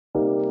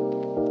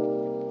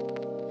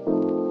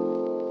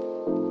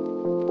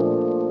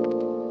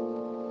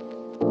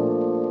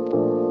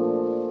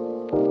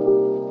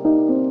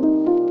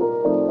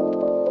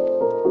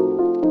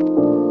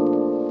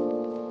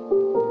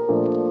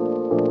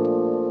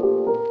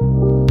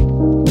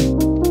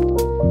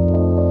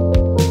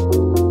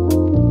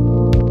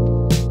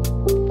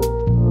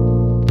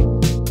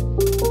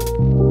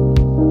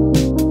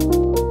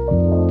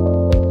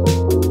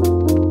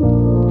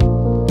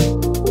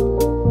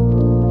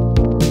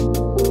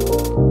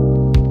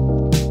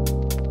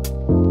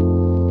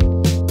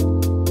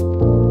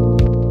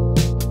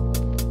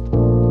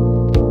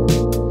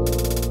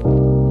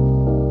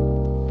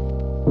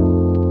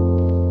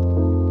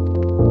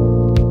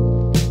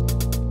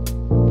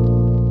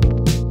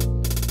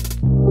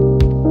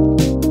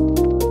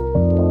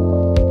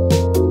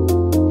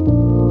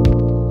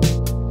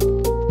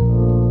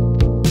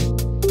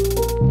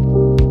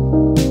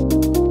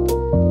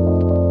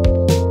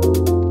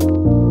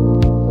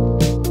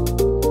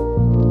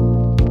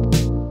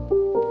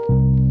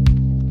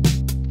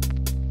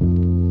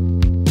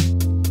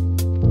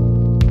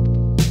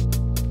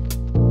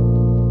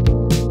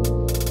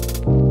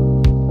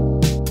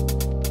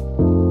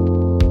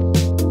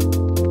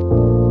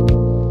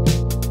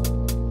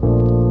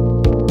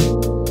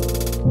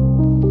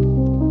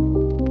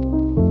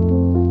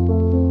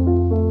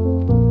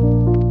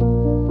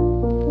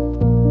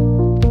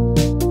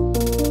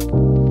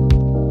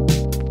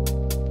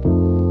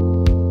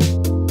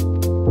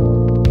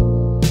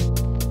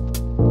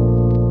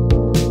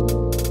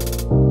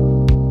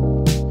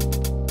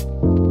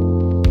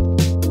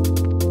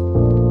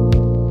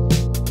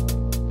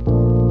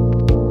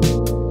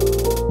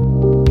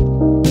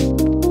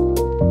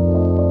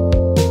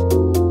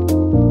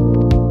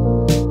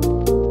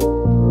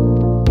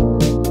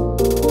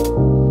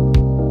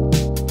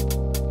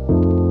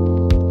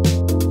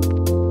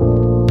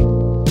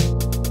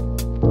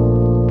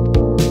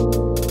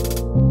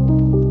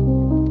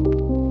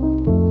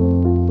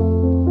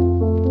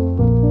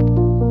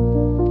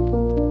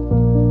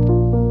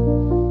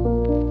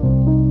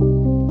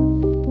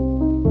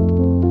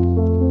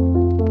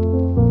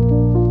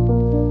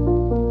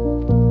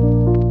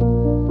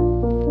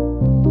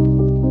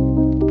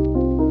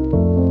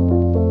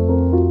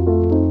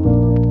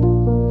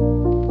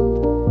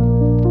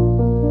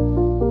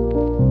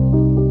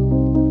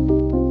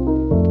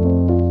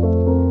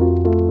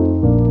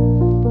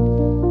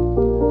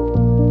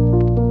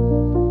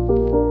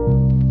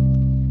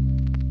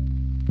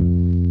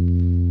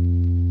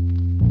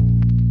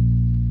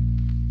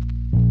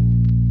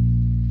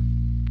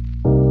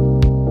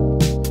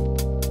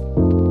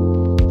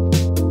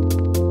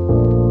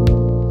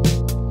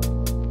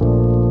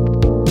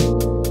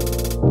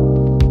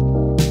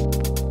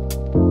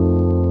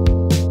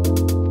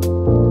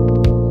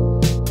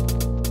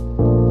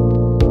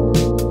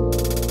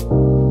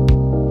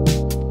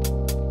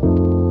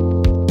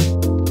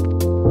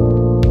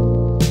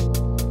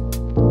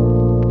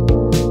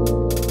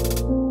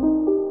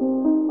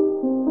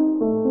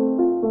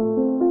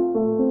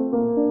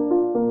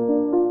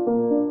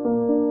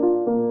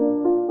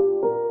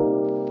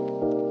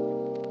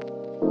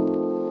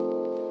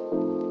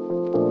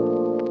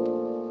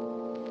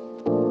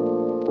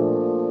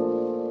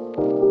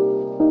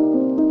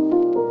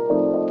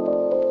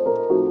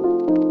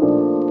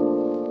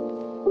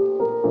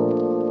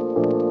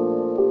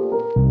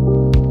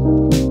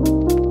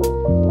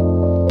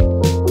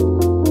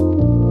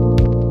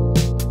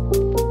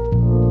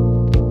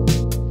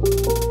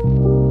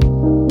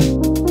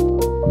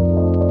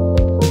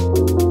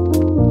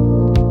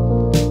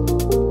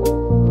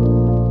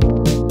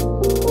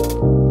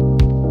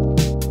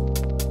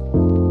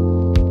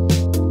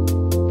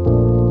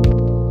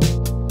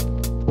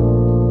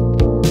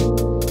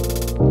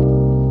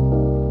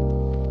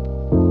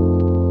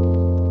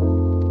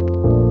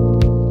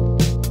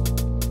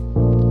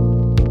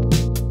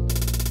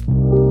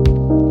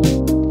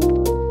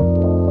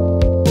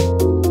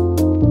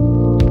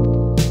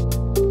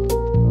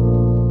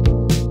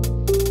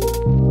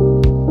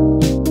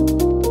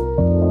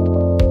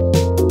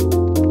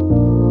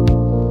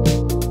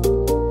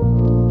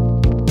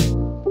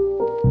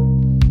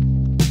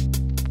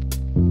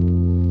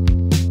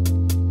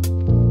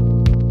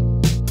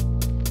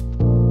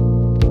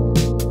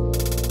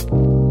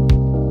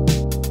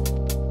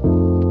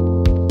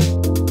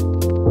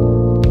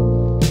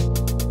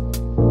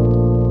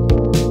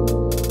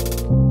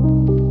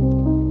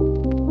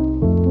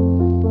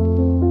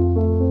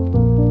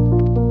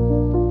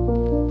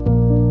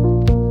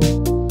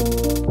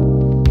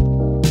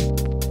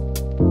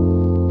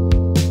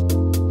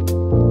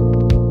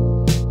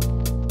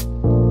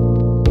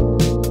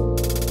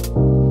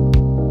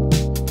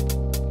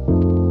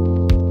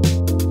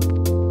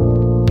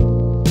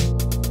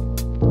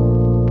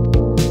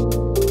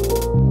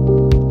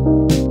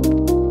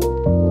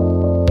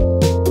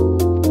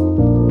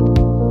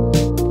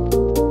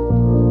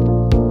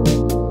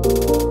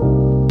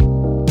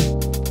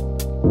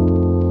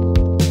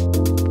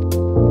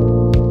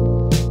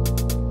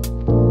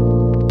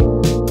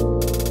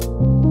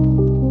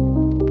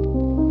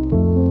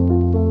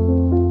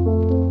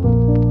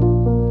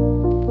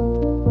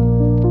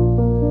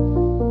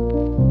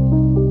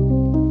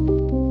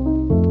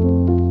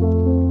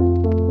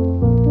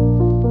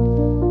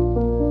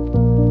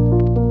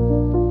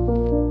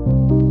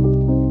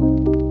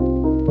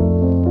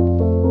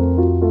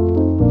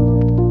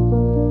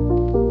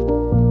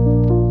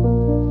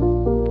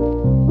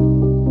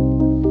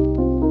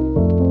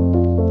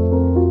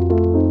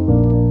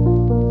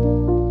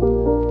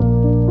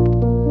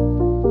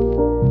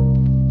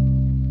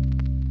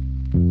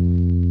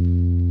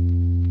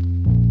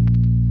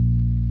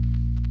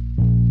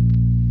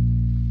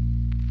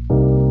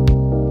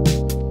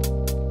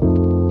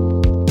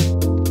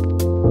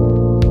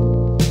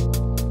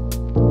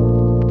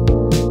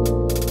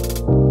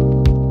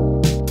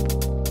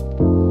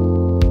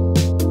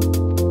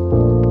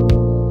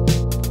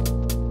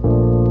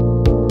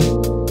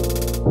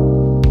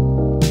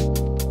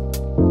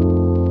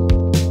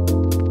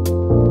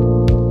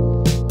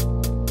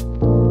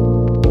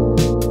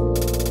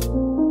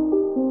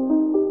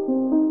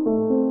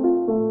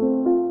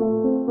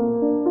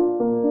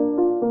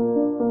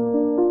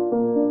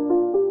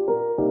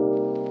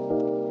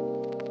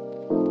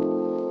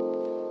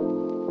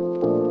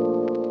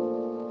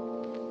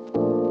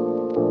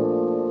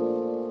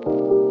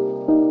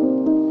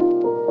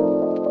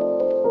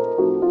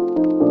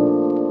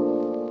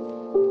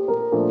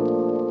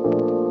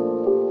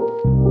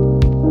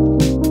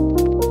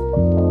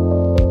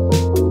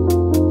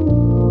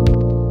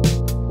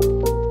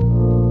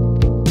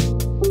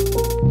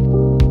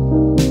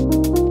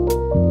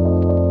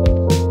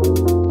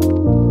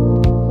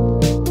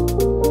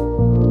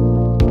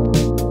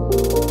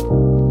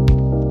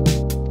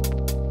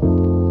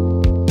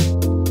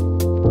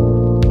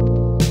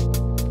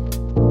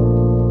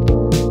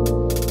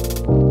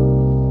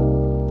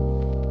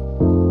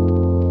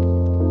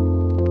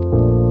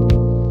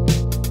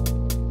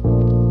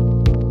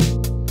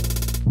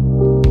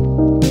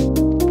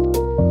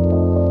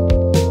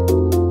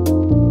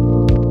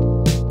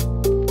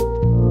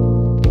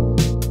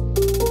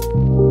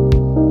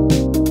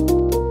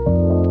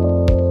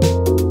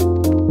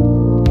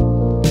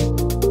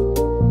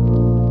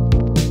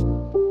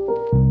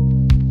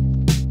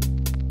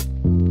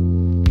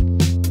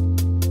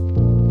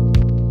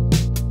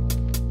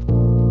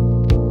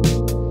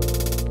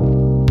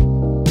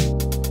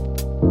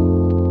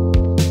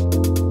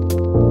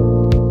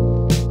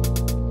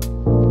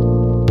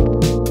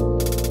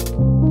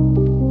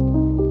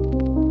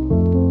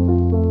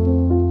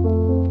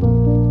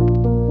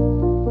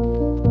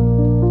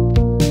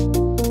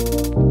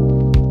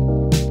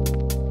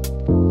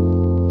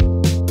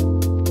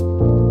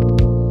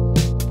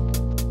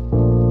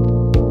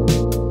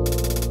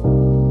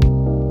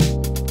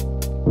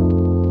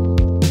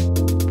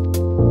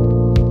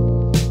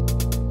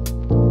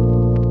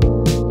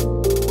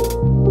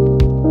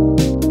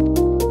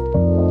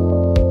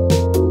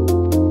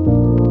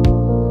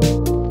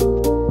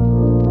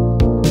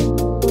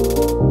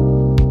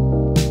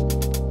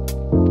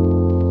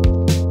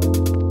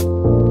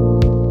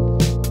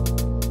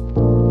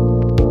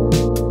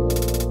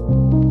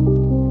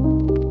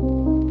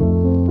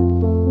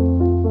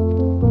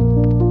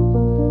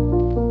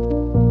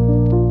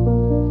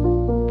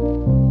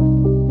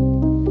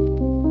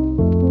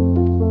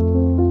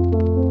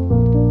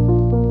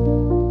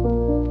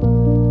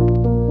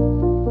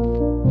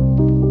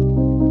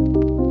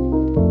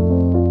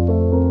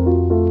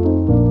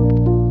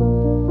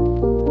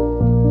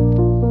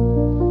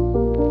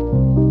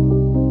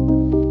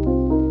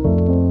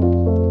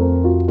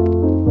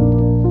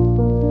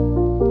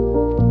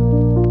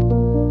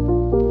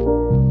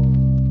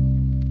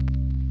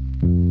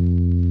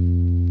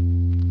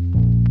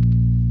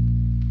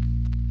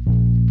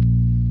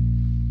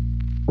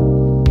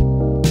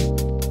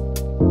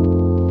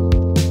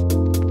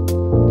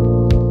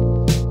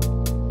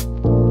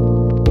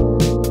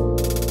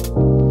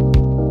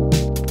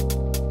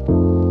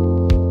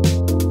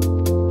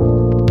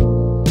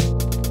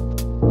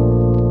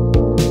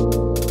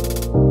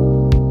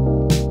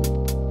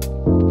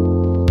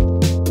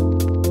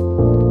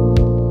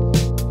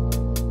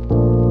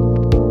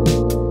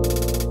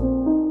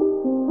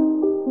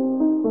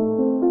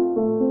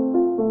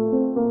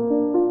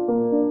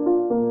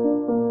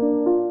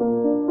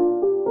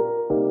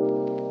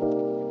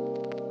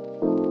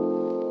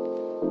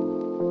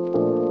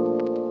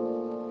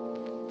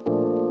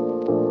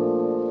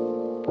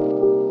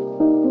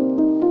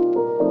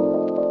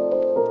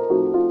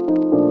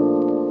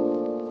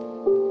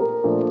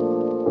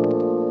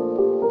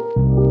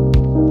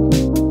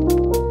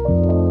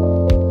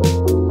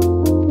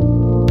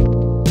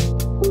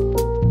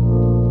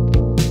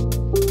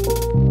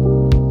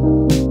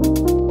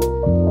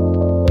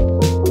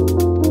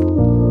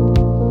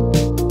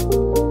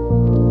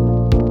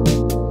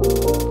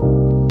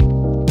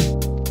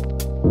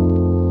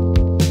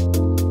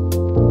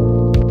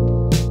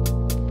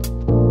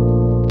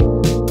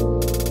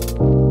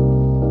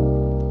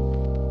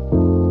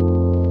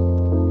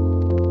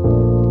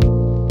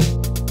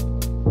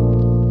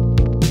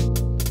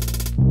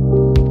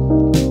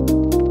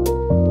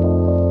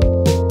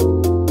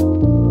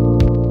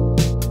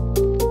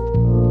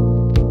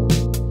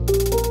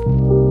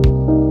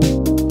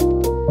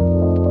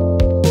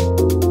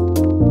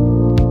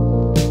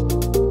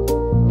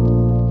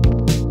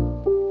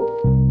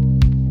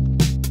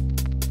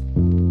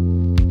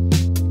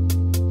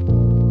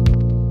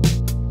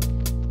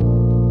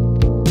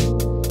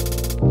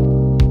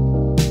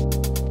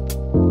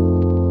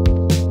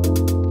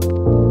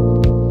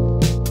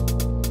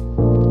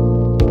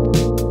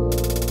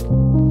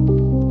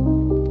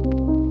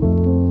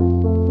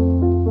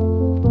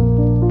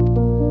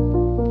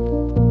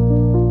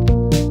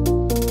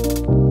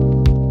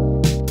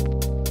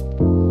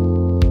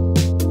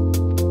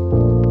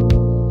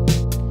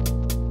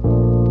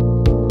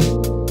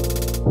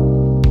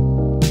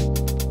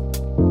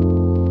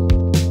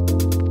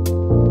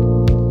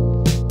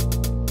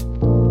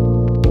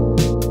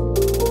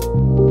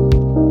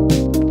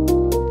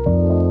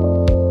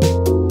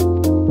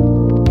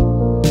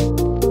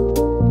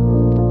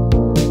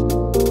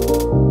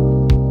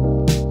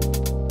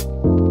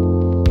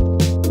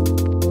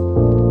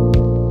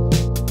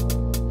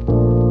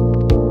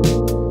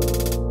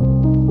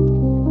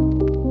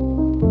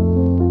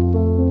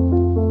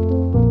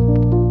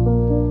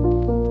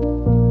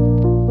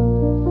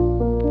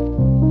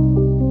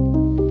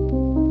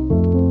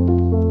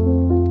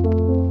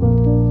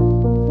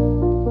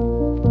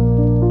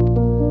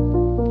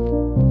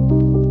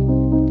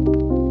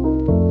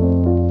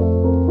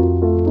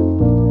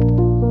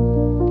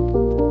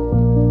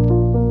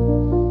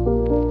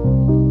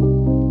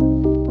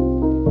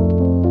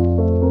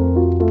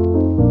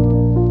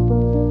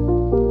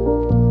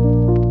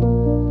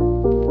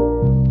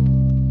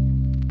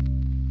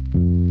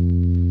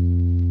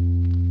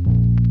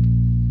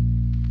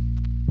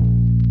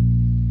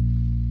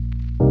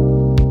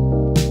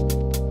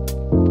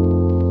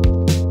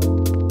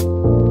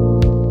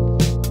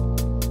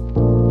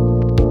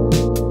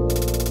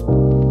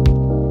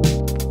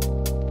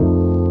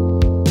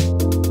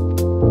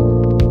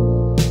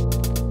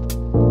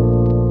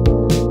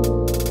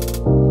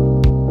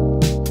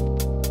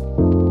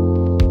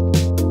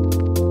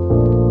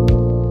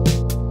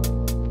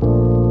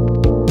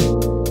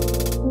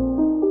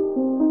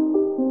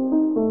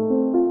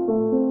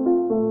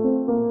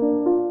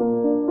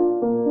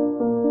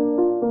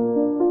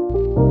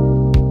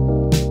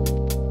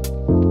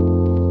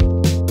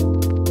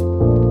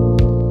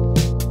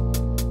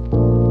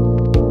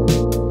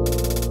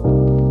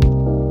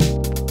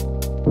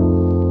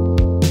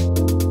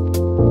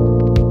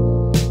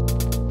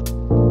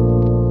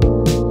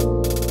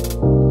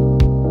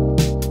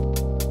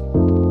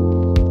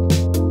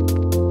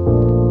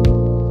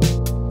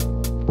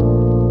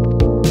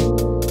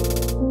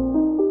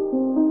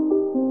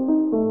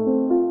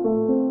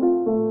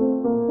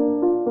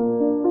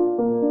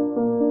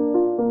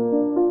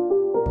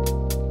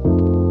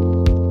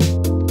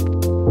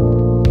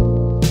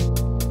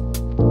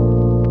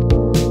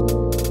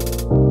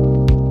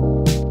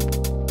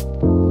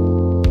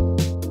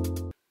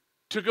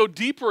go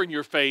deeper in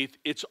your faith,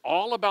 it's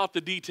all about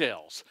the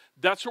details.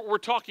 That's what we're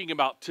talking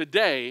about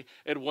today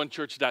at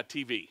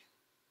oneChurch.tv.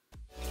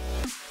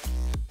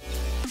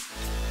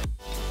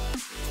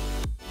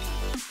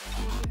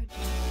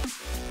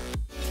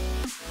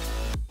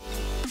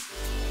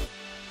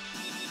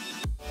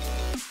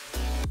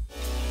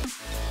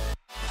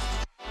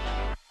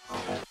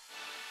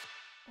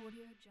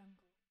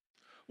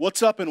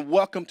 What's up and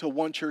welcome to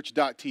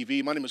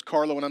oneChurch.tv. My name is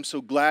Carlo and I'm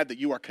so glad that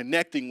you are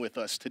connecting with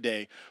us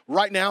today.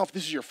 Right now, if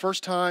this is your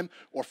first time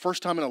or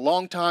first time in a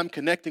long time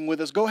connecting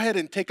with us, go ahead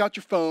and take out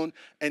your phone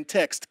and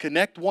text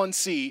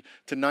Connect1C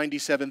to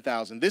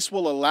 97,000. This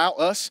will allow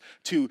us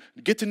to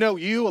get to know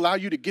you, allow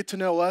you to get to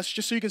know us,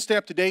 just so you can stay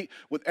up to date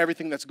with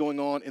everything that's going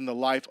on in the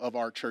life of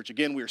our church.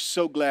 Again, we are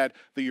so glad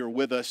that you're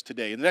with us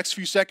today. In the next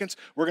few seconds,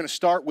 we're going to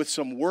start with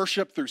some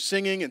worship through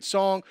singing and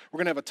song. We're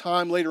going to have a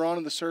time later on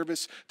in the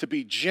service to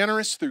be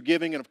generous through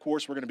giving, and of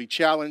course, we're going to be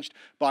challenged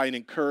by an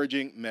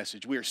encouraging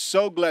message. We are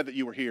so glad that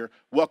you are here.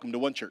 Welcome to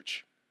One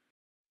Church.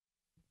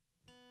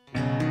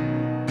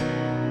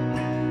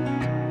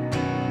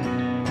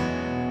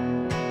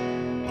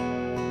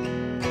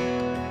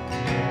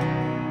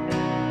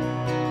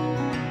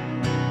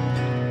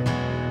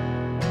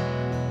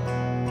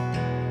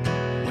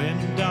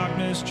 When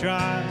darkness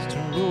tries to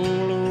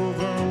roll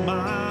over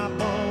my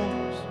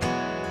bones,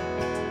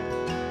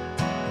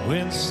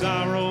 when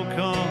sorrow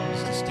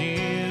comes to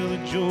steal the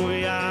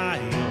joy I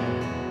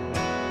own,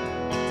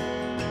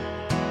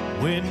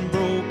 when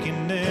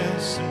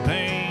brokenness and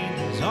pain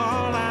is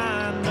all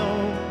I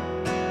know,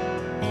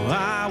 oh,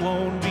 I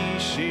won't be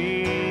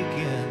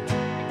shaken,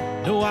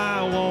 no,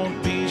 I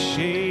won't be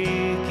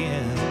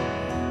shaken,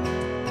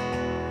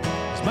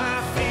 'cause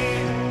my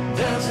fear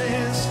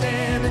doesn't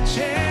stand a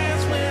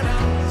chance when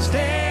I'm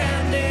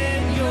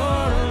standing in your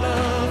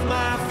love.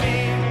 My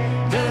fear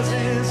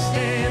doesn't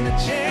stand a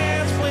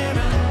chance when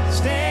I'm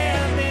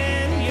standing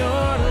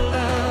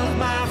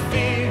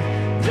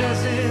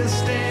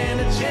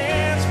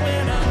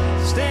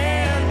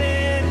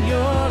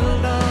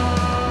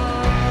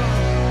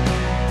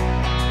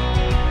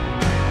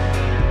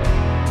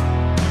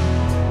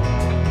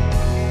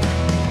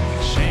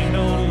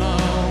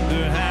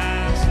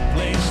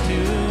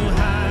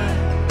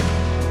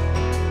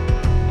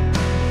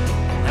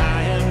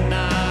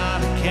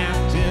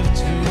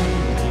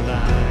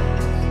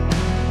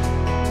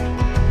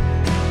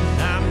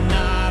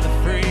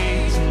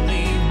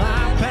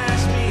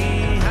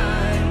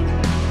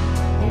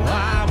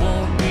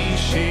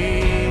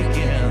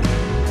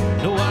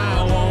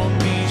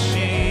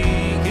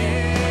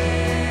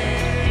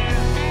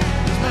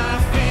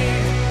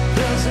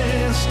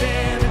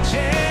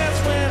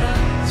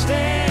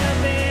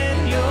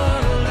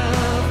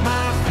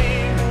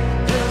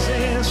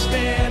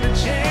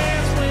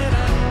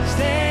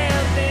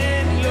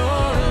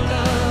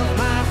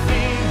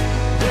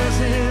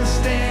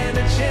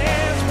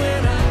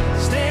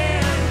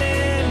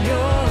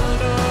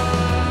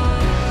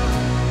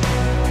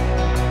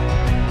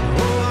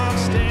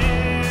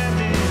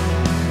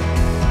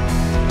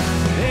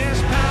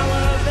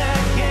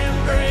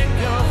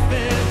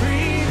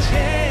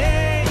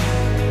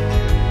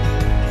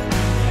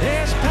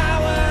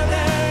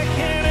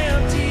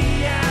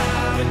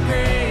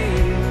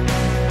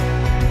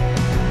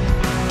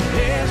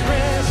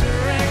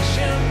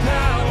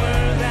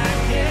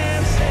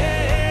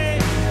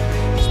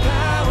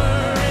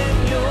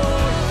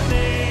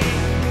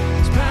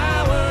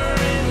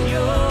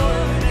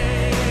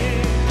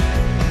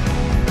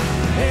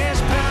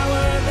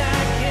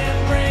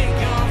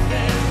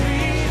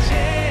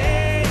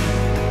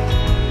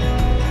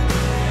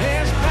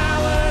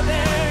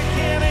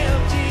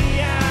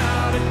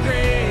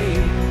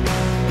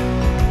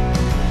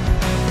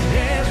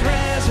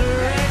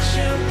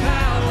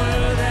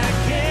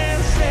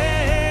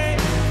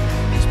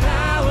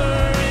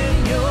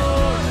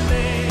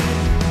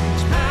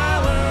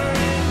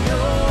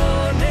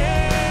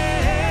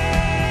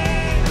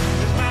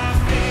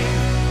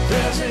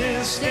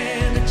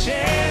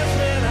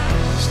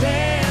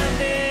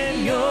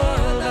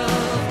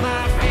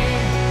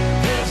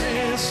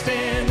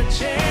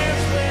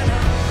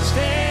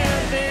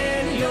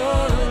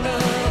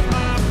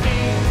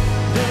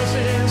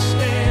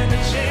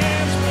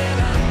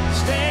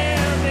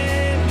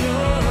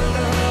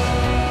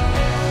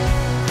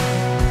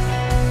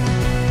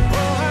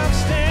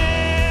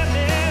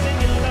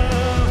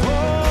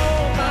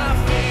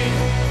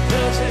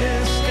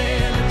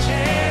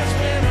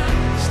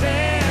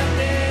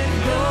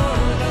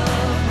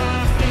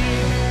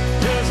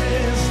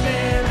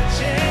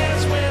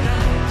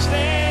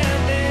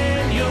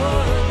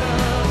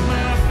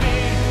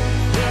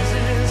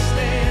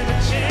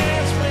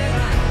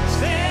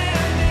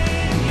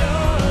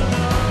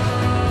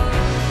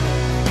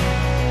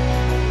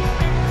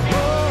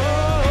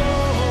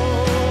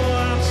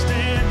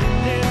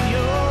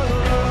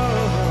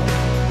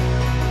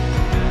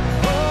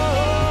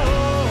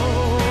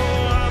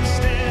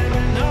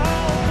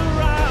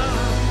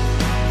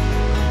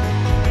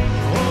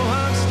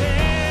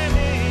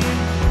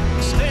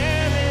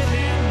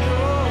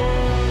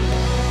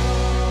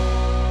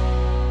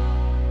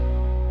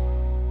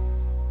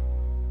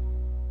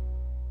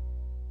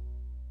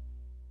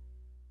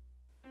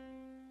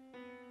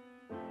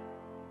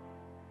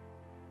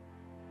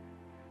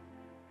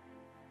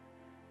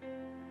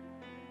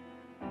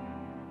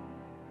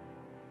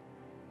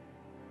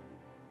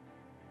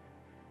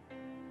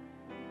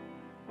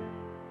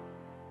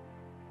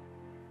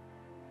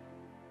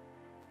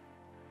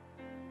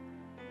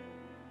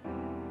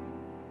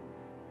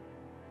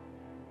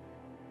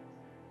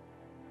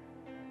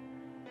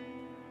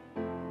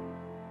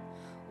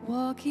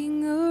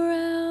Walking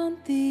around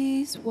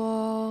these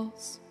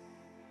walls,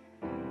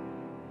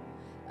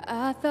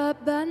 I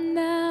thought by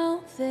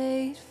now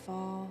they'd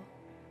fall,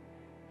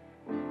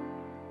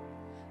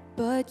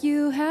 but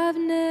you have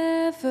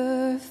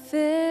never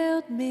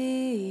failed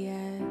me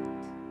yet.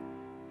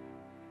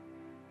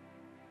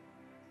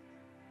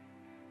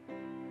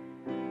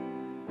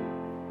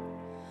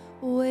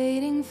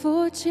 Waiting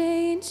for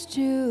change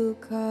to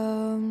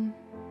come,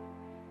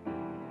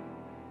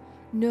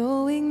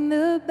 knowing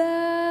the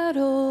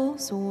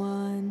battle's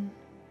won,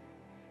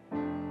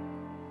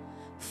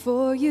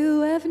 for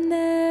you have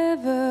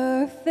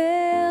never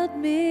failed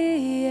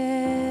me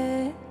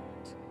yet.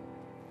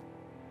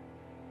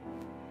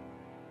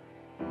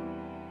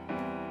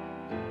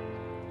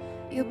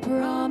 Your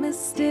promise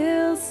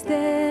still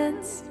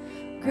stands,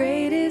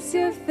 great is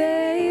your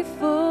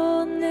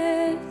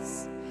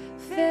faithfulness,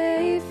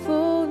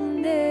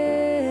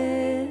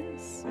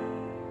 faithfulness.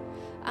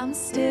 I'm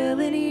still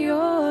in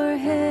your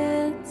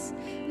hands,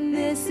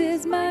 this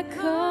is my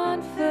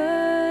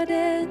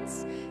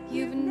confidence,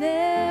 you've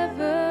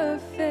never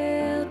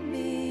failed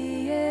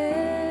me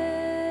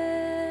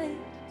yet.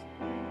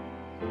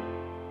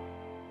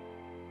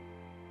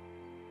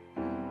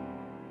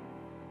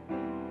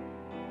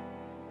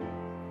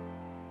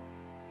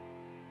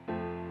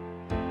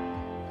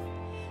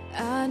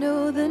 I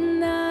know the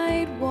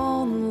night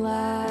won't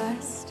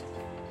last,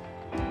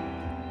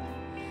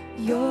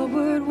 your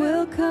word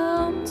will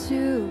come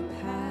to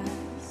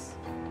pass.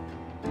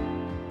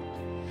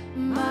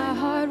 My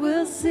heart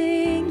will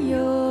sing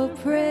your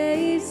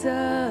praise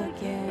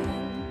again.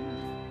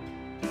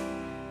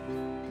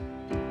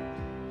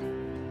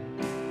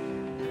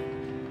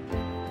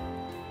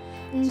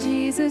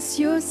 Jesus,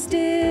 you're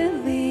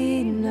still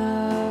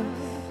enough.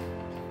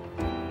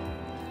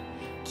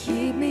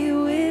 Keep me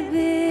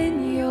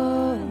within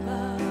your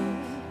love.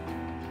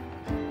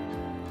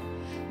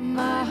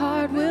 My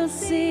heart will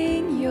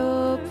sing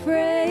your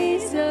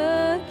praise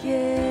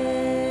again.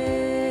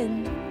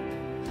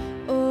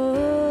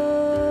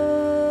 Oh,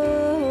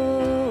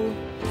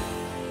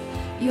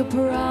 your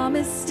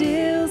promise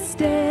still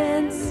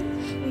stands.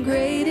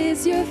 Great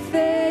is your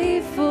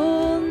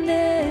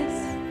faithfulness,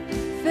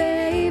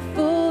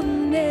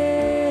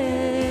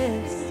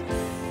 faithfulness.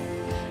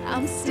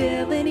 I'm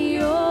still in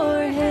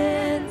your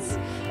hands.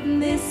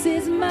 This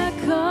is my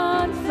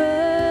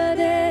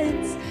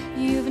confidence.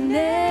 You've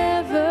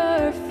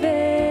never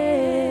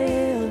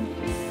failed.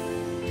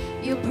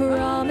 Your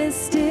promise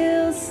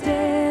still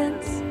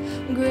stands.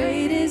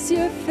 Great is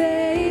your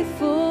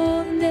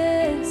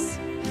faithfulness,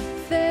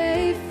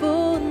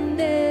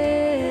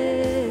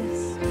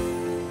 faithfulness.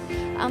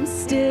 I'm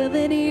still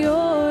in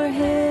your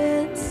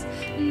hands.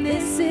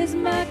 This is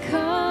my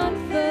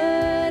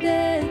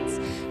confidence.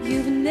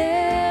 You've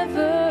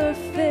never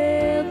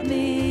failed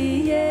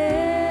me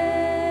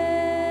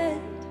yet.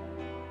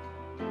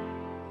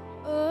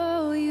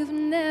 Oh, you've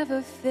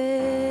never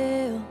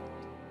failed.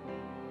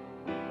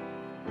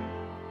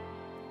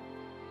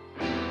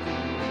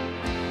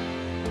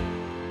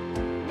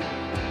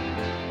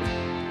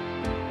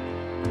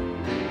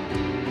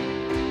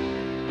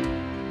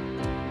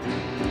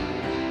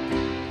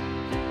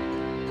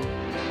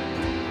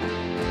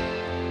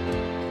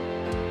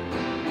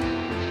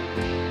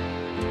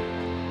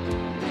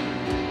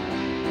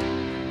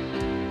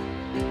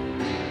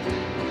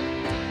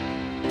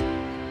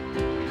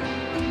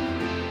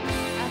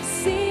 I've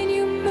seen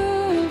you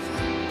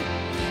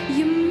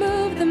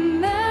move the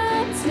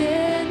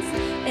mountains,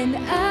 and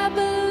I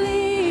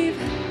believe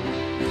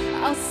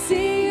I'll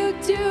see you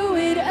do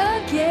it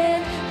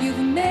again. You've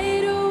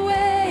made a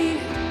way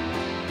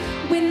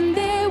when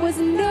there was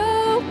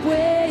no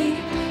way,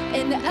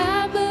 and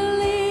I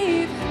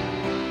believe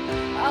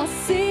I'll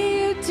see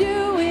you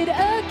do it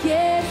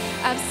again.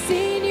 I've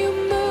seen you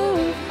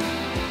move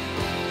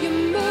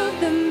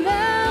the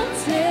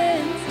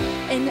mountains,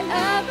 and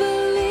I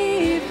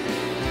believe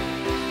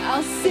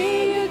I'll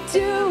see you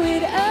do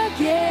it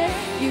again.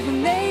 You've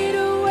made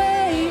a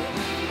way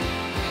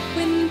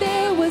when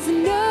there was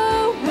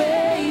no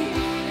way,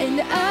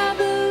 and I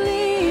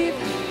believe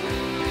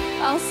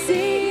I'll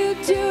see you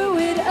do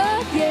it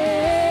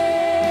again.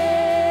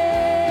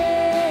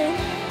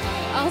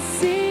 I'll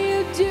see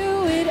you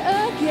do it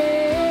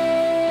again.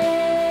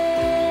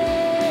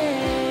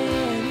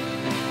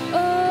 Oh,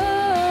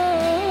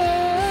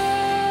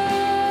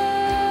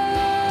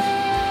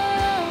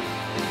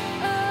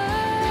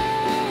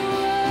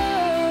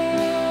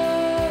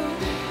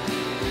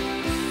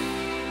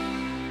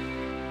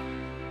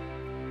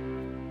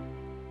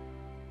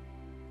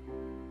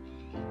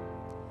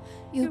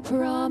 your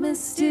promise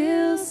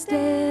still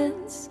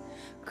stands.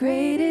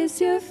 Great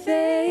is your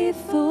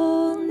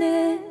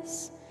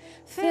faithfulness,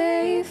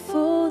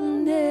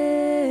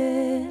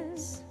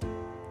 faithfulness.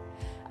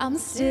 I'm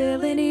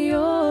still in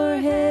your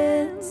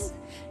hands.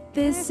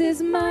 This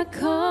is my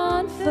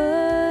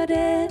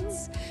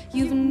confidence.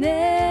 You've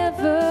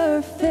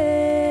never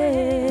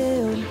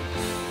failed.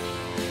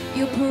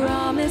 Your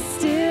promise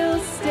still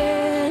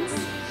stands.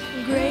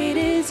 Great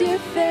is your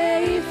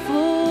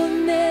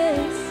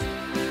faithfulness,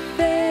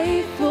 faithfulness.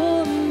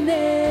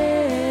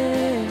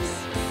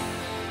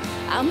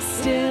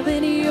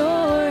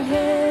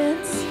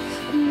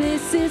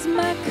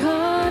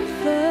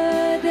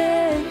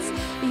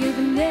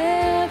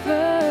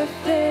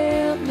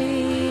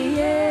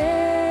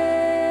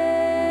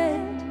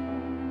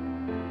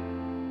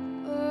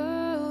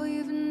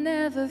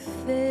 never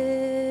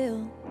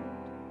failed.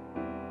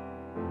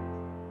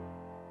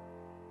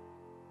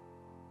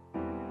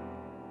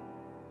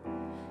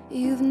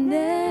 You've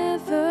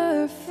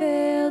never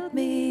failed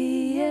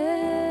me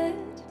yet.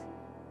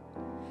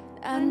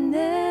 I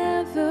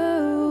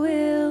never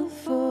will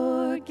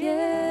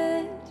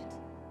forget.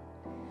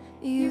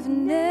 You've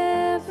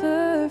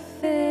never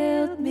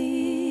failed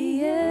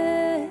me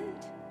yet.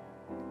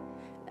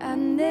 I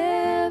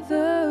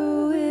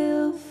never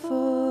will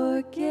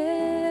forget.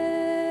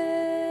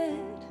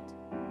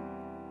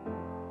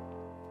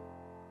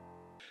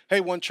 Hey,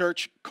 One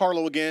Church,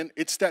 Carlo again.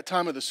 It's that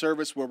time of the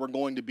service where we're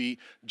going to be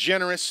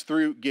generous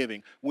through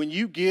giving. When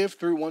you give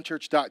through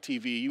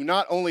oneChurch.tv, you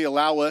not only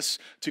allow us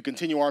to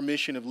continue our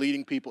mission of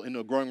leading people into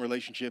a growing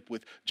relationship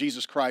with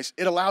Jesus Christ,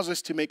 it allows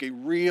us to make a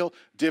real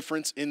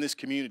difference in this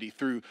community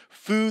through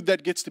food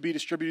that gets to be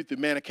distributed through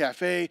Manna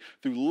Cafe,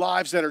 through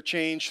lives that are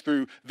changed,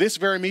 through this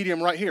very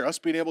medium right here, us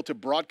being able to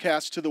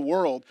broadcast to the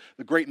world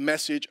the great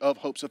message of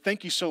hope. So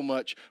thank you so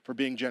much for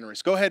being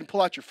generous. Go ahead and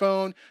pull out your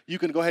phone. You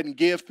can go ahead and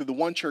give through the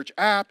One Church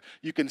app.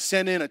 You can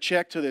send in a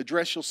check to the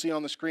address you'll see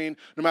on the screen.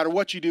 No matter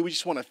what you do, we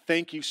just want to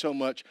thank you so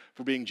much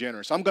for being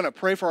generous. I'm going to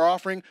pray for our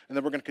offering, and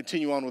then we're going to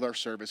continue on with our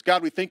service.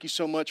 God, we thank you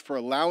so much for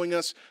allowing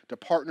us to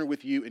partner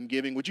with you in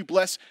giving. Would you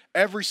bless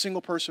every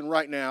single person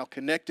right now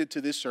connected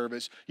to this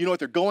service? You know what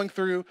they're going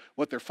through,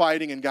 what they're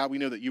fighting, and God, we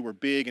know that you were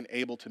big and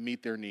able to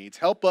meet their needs.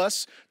 Help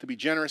us to be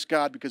generous,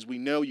 God, because we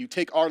know you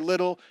take our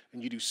little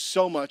and you do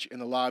so much in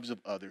the lives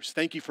of others.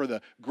 Thank you for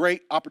the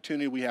great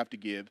opportunity we have to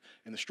give.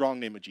 In the strong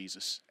name of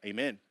Jesus,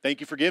 amen. Thank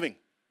you for giving.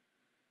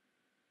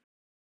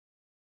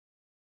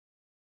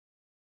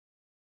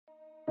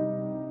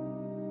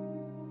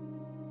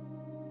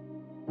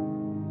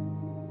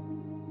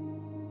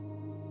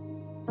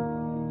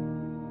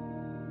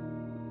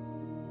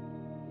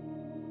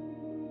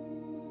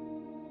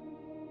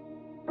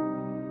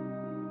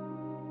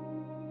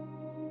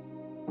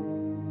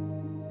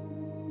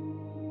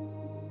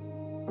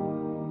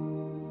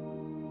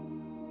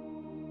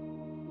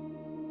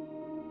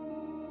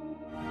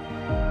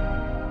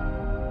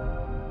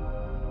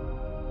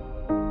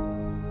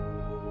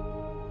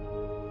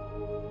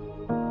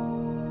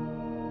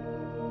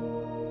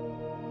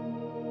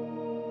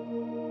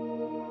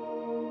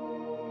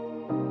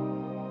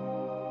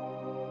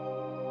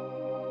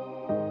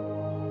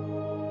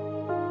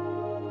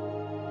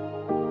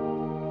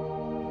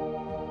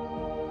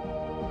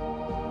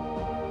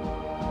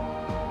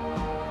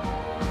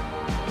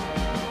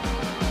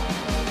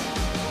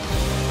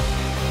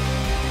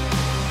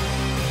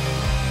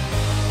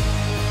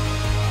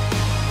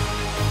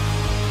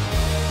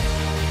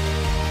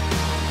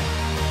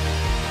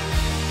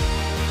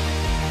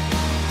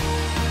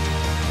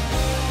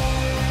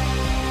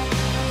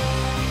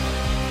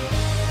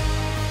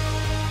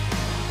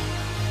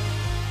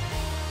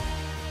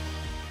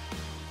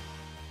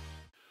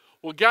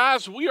 Well,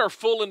 guys, we are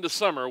full into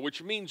summer,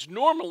 which means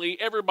normally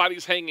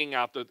everybody's hanging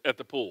out at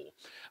the pool.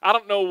 I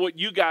don't know what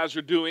you guys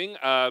are doing.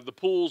 The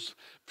pools,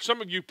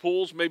 some of you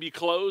pools may be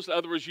closed.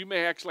 Others, you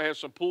may actually have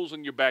some pools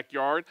in your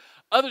backyard.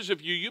 Others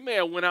of you, you may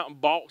have went out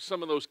and bought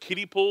some of those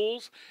kiddie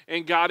pools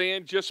and got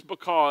in just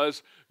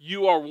because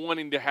you are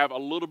wanting to have a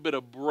little bit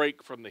of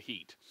break from the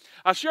heat.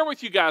 I shared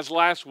with you guys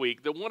last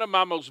week that one of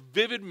my most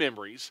vivid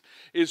memories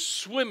is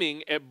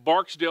swimming at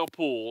Barksdale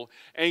Pool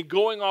and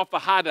going off the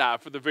high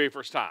dive for the very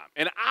first time.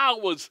 And I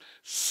was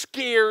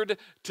scared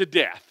to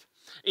death.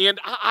 And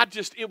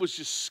it was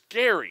just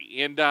scary.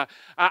 And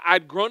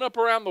I'd grown up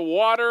around the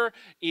water,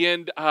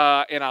 and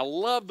I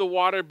love the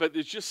water, but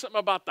there's just something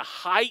about the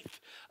height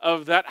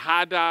of that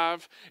high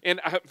dive.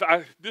 And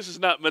this is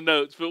not my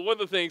notes, but one of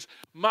the things,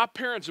 my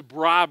parents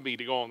bribed me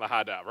to go on the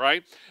high dive,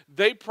 right?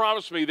 They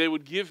promised me they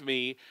would give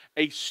me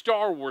a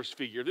Star Wars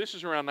figure. This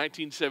is around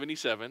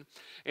 1977,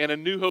 and A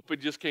New Hope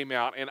had just came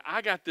out, and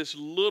I got this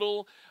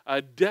little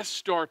Death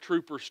Star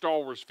Trooper Star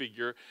Wars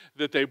figure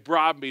that they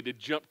bribed me to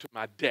jump to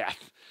my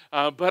death.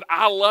 But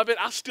I love it.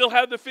 I still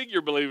have the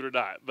figure, believe it or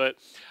not. But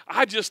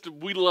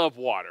we love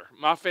water.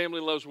 My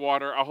family loves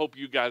water. I hope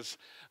you guys,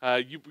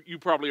 you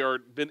probably are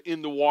been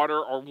in the water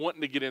or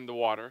wanting to get in the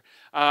water.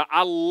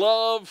 I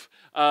love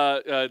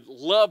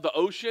the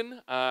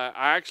ocean.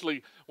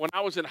 When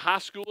I was in high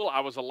school, I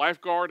was a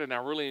lifeguard, and I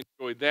really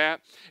enjoyed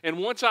that. And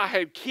once I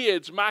had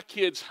kids, my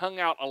kids hung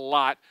out a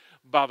lot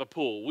by the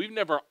pool. We've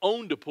never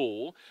owned a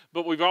pool,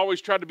 but we've always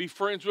tried to be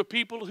friends with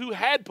people who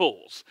had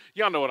pools.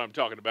 Y'all know what I'm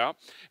talking about.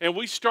 And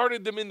we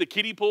started them in the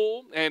kiddie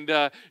pool, and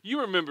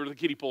you remember the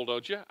kiddie pool,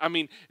 don't you? I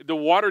mean, the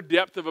water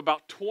depth of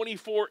about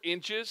 24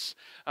 inches.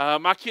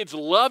 My kids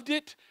loved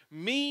it.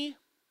 Me,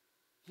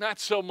 not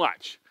so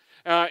much.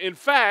 In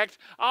fact,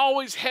 I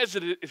always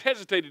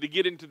hesitated to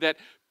get into that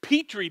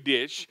Petri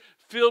dish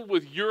filled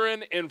with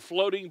urine and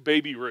floating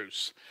baby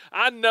roosts.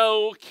 I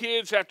know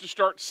kids have to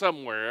start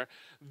somewhere,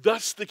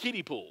 thus the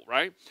kiddie pool,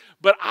 right?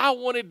 But I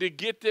wanted to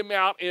get them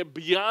out and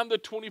beyond the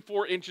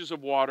 24 inches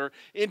of water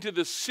into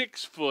the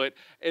 6 foot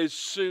as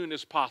soon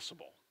as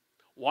possible.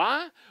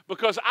 Why?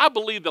 Because I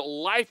believe that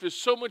life is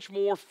so much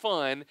more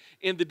fun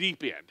in the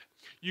deep end.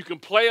 You can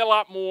play a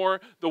lot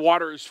more. The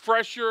water is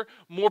fresher.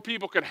 More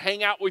people can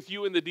hang out with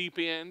you in the deep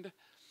end.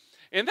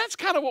 And that's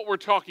kind of what we're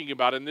talking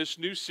about in this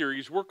new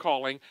series we're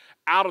calling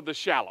Out of the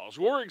Shallows.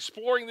 We're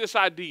exploring this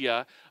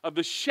idea of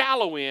the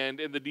shallow end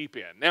and the deep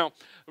end. Now,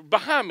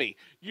 behind me,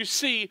 you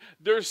see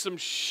there's some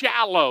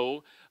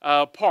shallow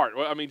part.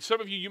 I mean,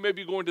 some of you may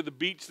be going to the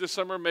beach this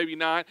summer, maybe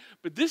not.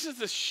 But this is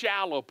the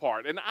shallow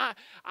part. And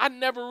I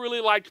never really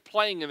liked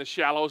playing in the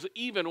shallows,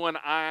 even when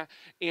I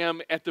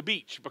am at the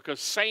beach, because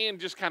sand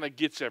just kind of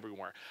gets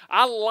everywhere.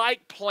 I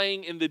like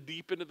playing in the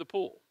deep end of the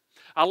pool.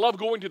 I love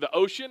going to the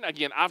ocean.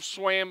 Again, I've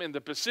swam in the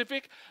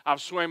Pacific.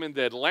 I've swam in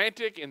the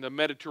Atlantic, in the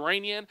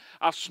Mediterranean.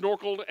 I've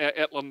snorkeled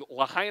at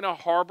Lahaina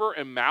Harbor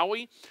in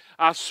Maui.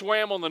 I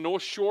swam on the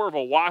North Shore of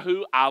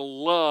Oahu. I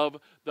love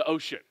the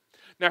ocean.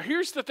 Now,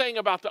 here's the thing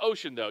about the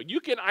ocean, though. You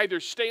can either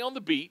stay on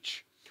the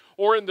beach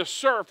or in the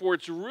surf where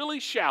it's really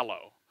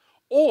shallow,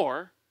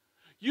 or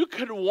you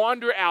could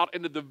wander out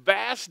into the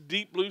vast,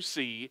 deep blue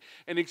sea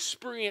and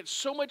experience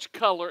so much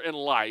color and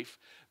life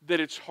that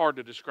it's hard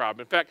to describe.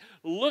 In fact,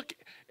 look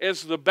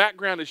as the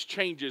background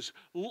changes,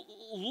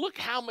 look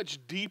how much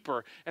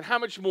deeper and how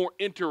much more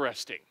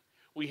interesting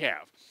we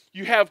have.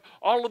 You have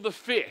all of the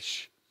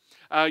fish.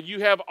 You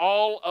have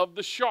all of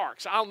the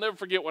sharks. I'll never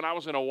forget when I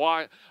was in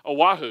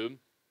Oahu,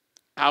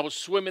 I was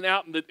swimming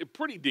out in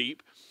pretty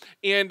deep,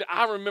 and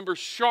I remember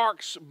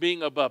sharks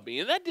being above me,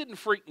 and that didn't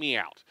freak me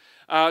out.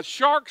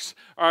 Sharks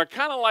are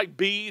kind of like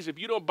bees. If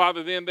you don't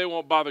bother them, they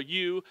won't bother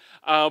you.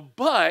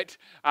 But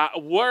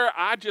where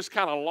I just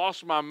kind of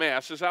lost my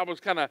mess is I was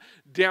kind of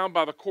down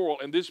by the coral,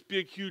 and this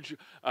big, huge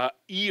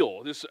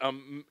eel,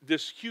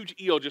 this huge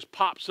eel just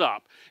pops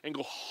up and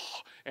go,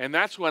 and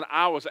that's when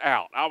I was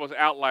out. I was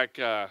out like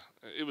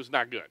it was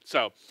not good.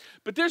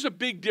 But there's a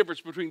big difference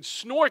between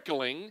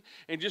snorkeling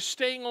and just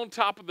staying on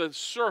top of the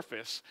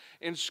surface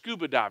and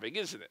scuba diving,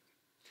 isn't it?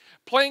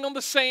 Playing on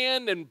the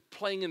sand and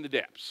playing in the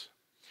depths.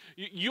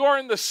 You are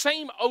in the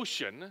same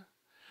ocean,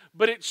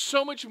 but it's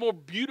so much more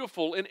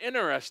beautiful and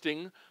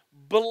interesting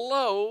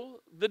below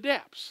the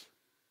depths.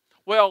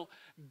 Well,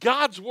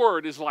 God's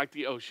Word is like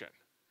the ocean.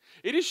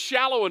 It is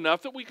shallow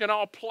enough that we can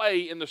all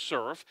play in the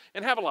surf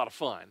and have a lot of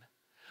fun,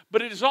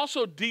 but it is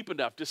also deep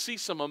enough to see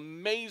some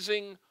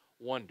amazing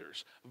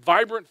wonders.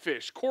 Vibrant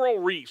fish, coral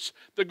reefs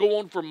that go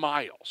on for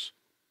miles.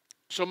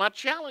 So my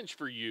challenge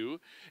for you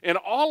and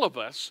all of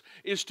us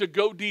is to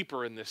go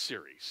deeper in this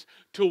series,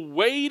 to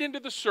wade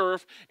into the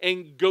surf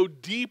and go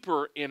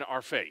deeper in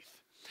our faith.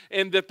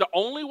 And that the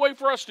only way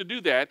for us to do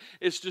that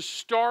is to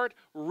start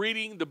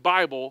reading the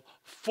Bible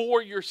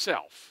for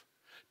yourself,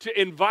 to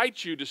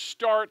invite you to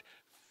start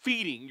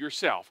feeding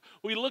yourself.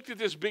 We looked at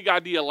this big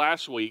idea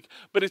last week,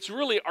 but it's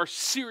really our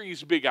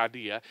series' big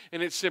idea,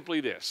 and it's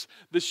simply this.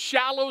 The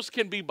shallows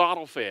can be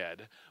bottle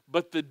fed,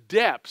 but the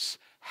depths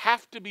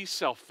have to be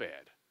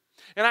self-fed.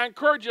 And I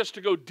encourage us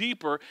to go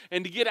deeper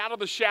and to get out of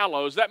the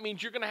shallows. That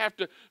means you're going to have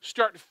to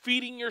start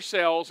feeding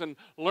yourselves and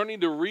learning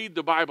to read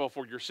the Bible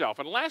for yourself.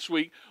 And last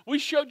week, we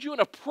showed you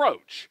an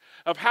approach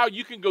of how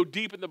you can go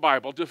deep in the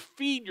Bible to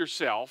feed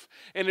yourself,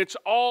 and it's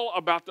all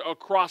about the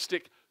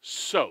acrostic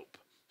SOAP.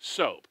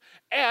 SOAP.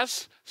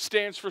 S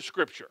stands for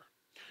Scripture.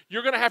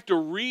 You're going to have to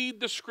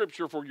read the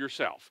Scripture for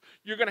yourself.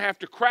 You're going to have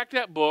to crack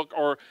that book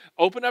or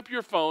open up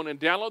your phone and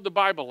download the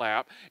Bible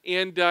app,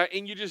 and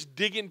you just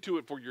dig into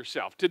it for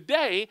yourself.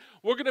 Today,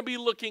 we're going to be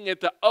looking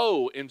at the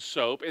O in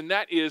SOAP, and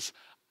that is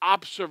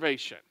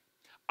observation.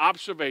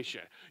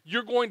 Observation.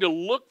 You're going to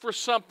look for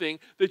something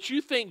that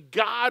you think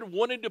God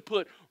wanted to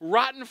put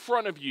right in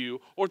front of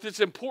you, or that's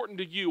important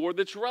to you, or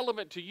that's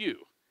relevant to you.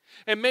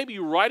 And maybe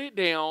write it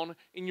down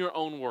in your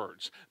own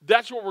words.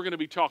 That's what we're going to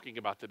be talking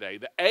about today.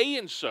 The A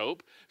in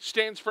SOAP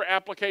stands for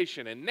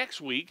application. And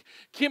next week,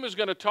 Kim is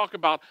going to talk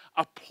about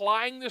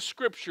applying the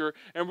Scripture,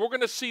 and we're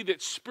going to see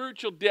that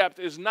spiritual depth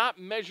is not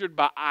measured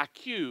by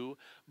IQ,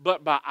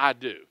 but by I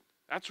do.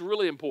 That's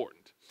really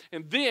important.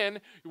 And then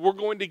we're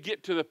going to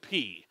get to the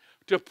P,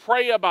 to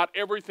pray about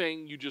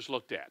everything you just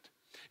looked at.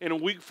 And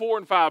in week 4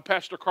 and 5,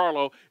 Pastor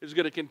Carlo is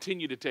going to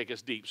continue to take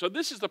us deep. So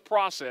this is the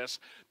process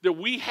that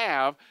we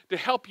have to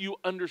help you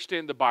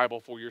understand the Bible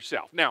for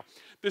yourself. Now,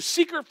 the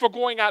secret for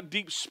going out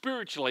deep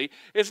spiritually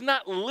is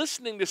not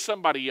listening to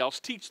somebody else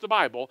teach the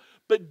Bible,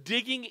 but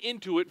digging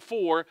into it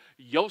for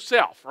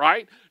yourself,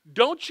 right?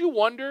 Don't you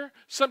wonder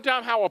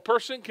sometimes how a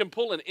person can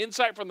pull an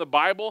insight from the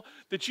Bible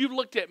that you've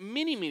looked at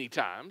many, many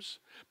times,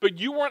 but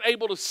you weren't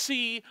able to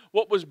see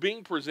what was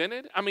being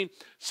presented? I mean,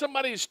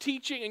 somebody is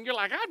teaching and you're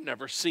like, I've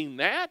never seen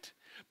that.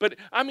 But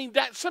I mean,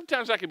 that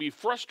sometimes that can be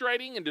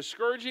frustrating and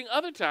discouraging.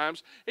 Other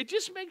times, it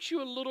just makes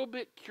you a little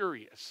bit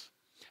curious.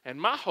 And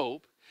my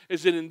hope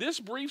is that in this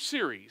brief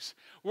series,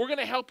 we're going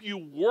to help you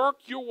work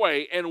your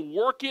way and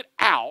work it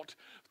out,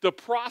 the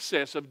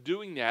process of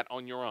doing that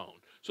on your own.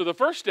 So the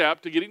first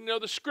step to getting to know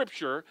the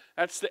Scripture,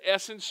 that's the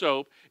S in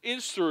SOAP,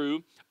 is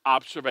through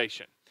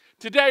observation.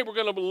 Today, we're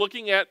going to be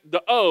looking at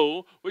the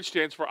O, which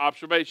stands for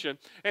observation.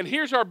 And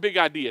here's our big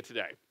idea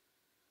today.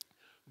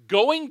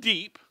 Going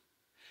deep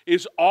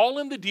is all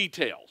in the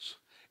details.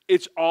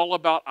 It's all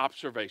about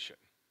observation.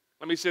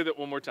 Let me say that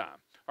one more time.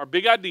 Our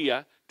big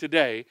idea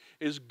today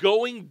is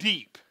going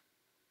deep,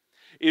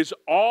 is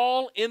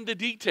all in the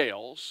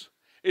details.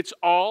 It's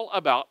all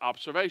about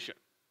observation.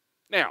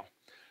 Now,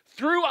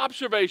 through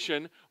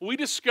observation, we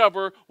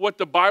discover what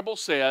the Bible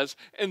says,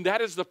 and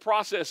that is the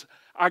process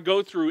I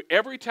go through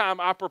every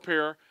time I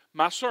prepare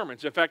my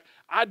sermons. In fact,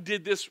 I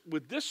did this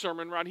with this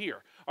sermon right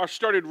here. I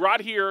started right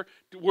here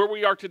where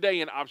we are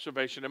today in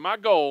observation. And my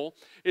goal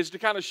is to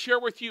kind of share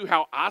with you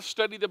how I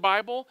study the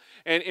Bible.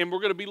 And we're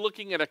going to be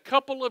looking at a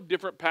couple of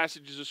different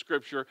passages of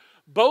Scripture,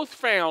 both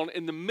found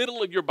in the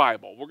middle of your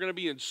Bible. We're going to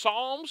be in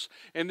Psalms,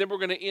 and then we're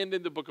going to end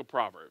in the book of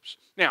Proverbs.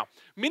 Now,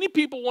 many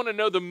people want to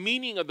know the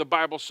meaning of the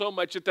Bible so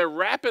much that they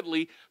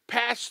rapidly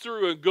pass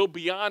through and go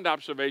beyond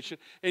observation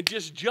and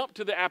just jump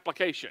to the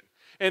application.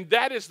 And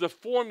that is the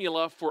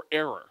formula for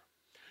error.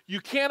 You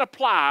can't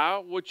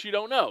apply what you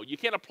don't know. You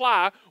can't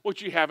apply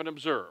what you haven't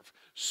observed.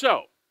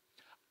 So,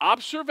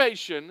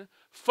 observation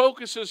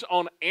focuses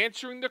on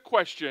answering the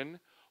question,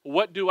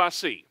 what do I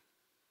see?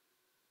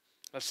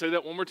 Let's say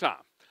that one more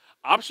time.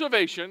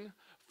 Observation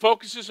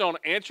focuses on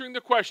answering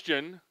the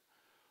question,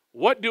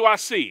 what do I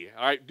see?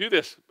 All right, do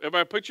this.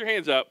 Everybody put your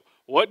hands up.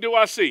 What do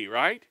I see,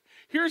 right?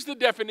 Here's the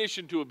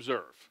definition to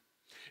observe.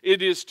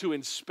 It is to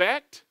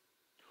inspect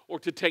or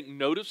to take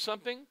note of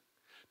something,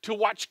 to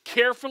watch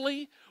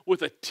carefully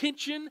with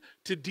attention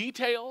to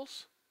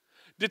details.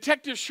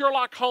 Detective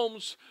Sherlock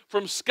Holmes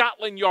from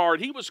Scotland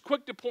Yard, he was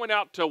quick to point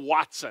out to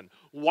Watson,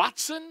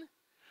 Watson,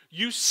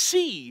 you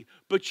see,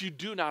 but you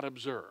do not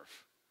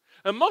observe.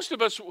 And most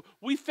of us,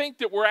 we think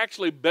that we're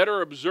actually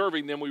better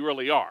observing than we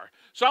really are.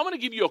 So I'm going to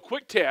give you a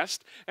quick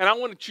test, and I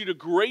want you to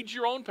grade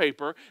your own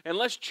paper, and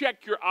let's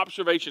check your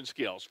observation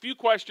skills. A few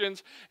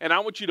questions, and I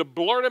want you to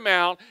blurt them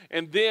out,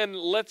 and then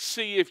let's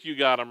see if you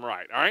got them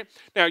right, all right?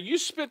 Now, you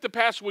spent the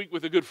past week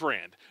with a good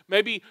friend,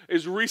 maybe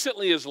as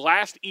recently as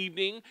last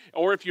evening,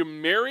 or if you're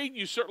married,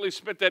 you certainly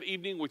spent that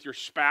evening with your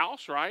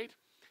spouse, right?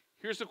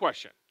 Here's the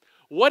question.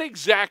 What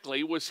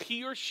exactly was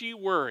he or she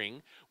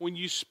wearing when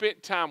you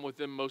spent time with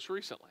them most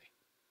recently?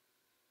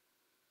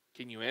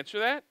 Can you answer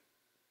that?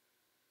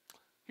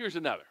 Here's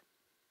another.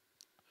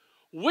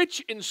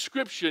 Which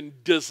inscription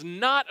does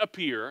not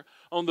appear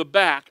on the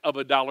back of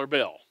a dollar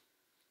bill?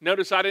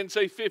 Notice I didn't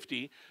say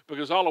 50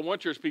 because all of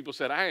OneChurch people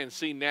said, I hadn't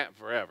seen that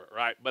forever,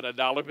 right? But a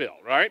dollar bill,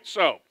 right?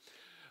 So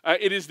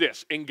it is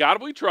this. In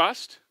God we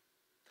trust,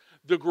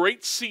 the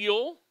Great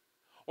Seal,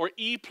 or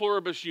E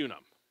pluribus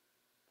unum.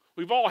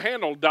 We've all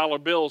handled dollar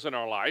bills in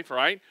our life,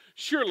 right?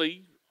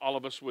 Surely all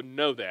of us would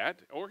know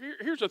that. Or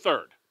here's a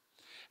third.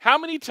 How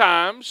many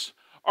times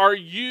are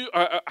you,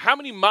 how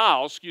many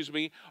miles,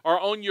 are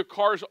on your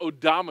car's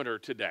odometer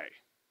today?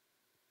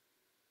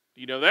 Do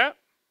you know that?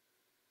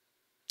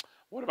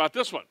 What about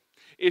this one?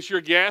 Is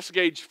your gas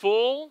gauge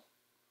full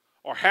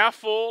or half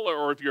full,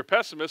 or if you're a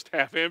pessimist,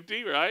 half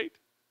empty, right?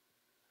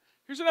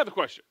 Here's another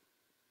question.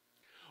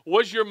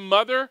 Was your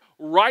mother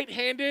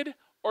right-handed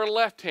or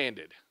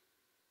left-handed?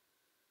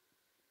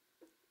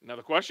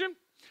 Another question.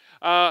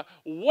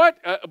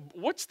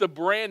 What's the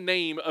brand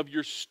name of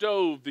your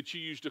stove that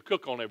you use to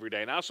cook on every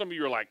day? Now, some of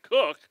you are like,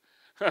 cook?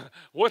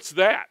 What's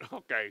that?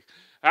 Okay,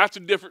 that's a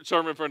different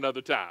sermon for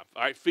another time.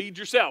 All right, feed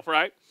yourself,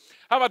 right?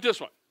 How about this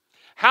one?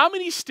 How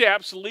many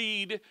steps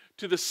lead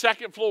to the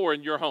second floor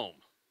in your home?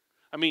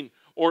 I mean,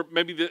 or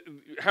maybe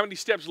how many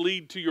steps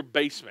lead to your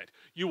basement?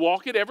 You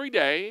walk it every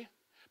day,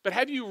 but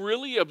have you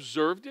really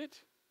observed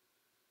it?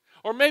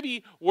 Or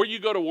maybe where you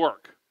go to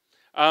work.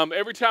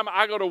 Every time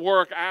I go to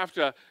work, I have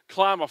to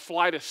climb a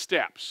flight of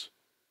steps.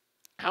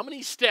 How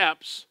many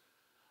steps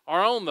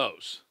are on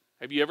those?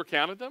 Have you ever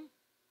counted them?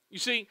 You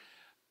see,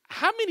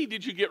 how many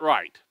did you get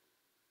right?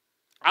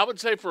 I would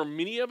say for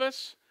many of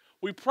us,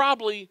 we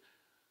probably,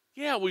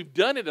 we've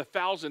done it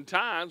 1,000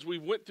 times. We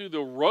went through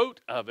the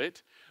rote of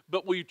it,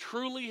 but we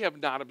truly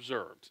have not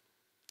observed.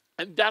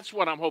 And that's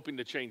what I'm hoping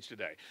to change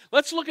today.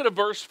 Let's look at a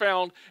verse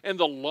found in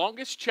the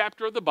longest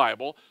chapter of the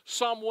Bible,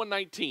 Psalm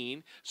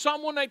 119.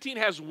 Psalm 119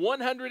 has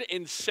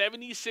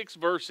 176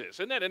 verses.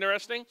 Isn't that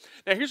interesting?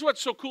 Now, here's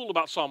what's so cool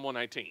about Psalm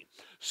 119.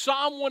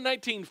 Psalm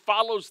 119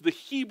 follows the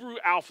Hebrew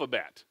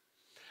alphabet.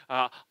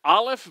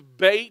 Aleph,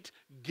 Beit,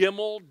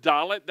 Gimel,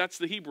 Dalet, that's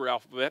the Hebrew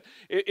alphabet.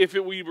 If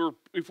we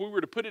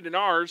were to put it in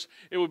ours,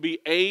 it would be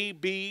A,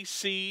 B,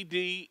 C,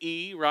 D,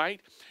 E, right?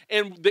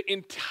 And the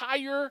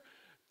entire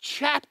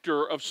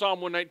chapter of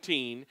Psalm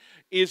 119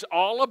 is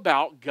all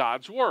about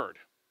God's Word.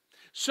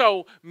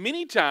 So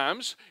many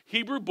times,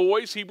 Hebrew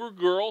boys, Hebrew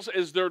girls,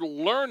 as they're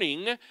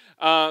learning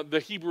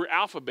the Hebrew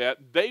alphabet,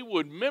 they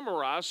would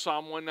memorize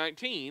Psalm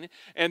 119,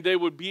 and they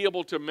would be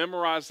able to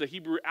memorize the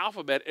Hebrew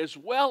alphabet as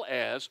well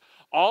as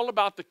all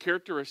about the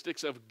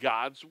characteristics of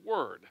God's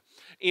Word.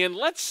 And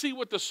let's see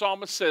what the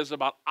psalmist says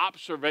about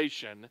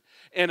observation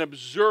and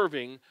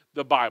observing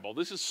the Bible.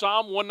 This is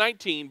Psalm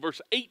 119, verse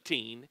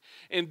 18,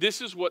 and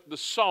this is what the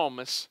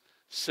psalmist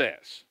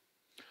says.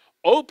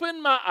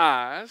 Open my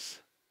eyes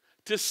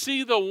to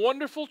see the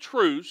wonderful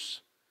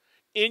truths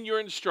in your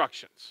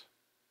instructions.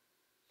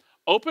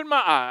 Open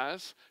my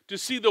eyes to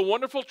see the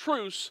wonderful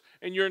truths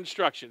in your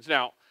instructions.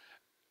 Now,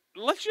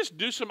 let's just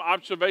do some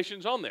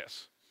observations on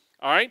this.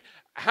 All right?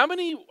 How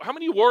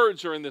many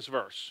words are in this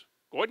verse?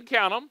 Go ahead and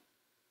count them.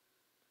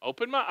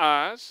 Open my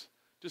eyes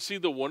to see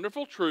the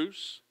wonderful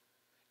truths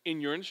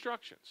in your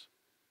instructions.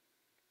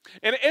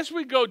 And as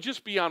we go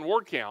just beyond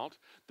word count,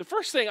 the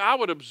first thing I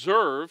would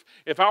observe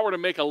if I were to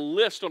make a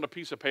list on a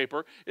piece of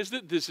paper is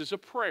that this is a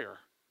prayer.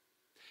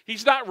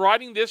 He's not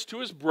writing this to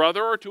his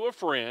brother or to a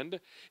friend.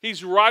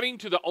 He's writing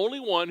to the only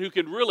one who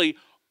can really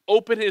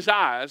open his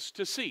eyes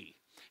to see.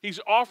 He's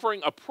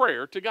offering a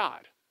prayer to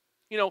God.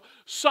 You know,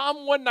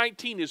 Psalm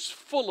 119 is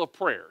full of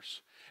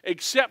prayers,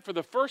 except for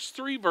the first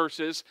 3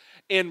 verses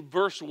in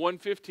verse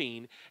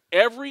 115.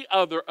 Every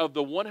other of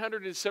the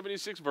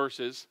 176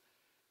 verses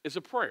is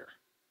a prayer.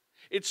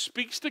 It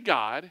speaks to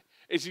God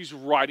as he's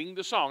writing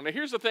the song. Now,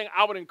 here's the thing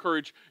I would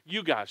encourage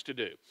you guys to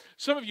do.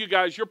 Some of you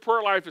guys, your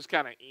prayer life is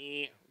kind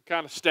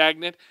of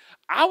stagnant.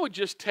 I would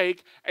just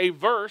take a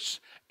verse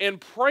and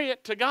pray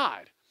it to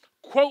God.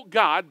 Quote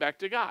God back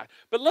to God.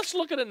 But let's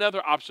look at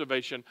another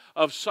observation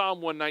of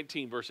Psalm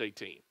 119, verse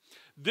 18.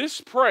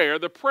 This prayer,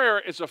 the prayer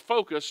is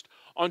focused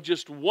on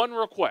just one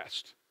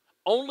request.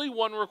 Only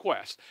one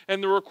request.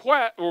 And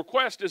the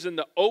request is in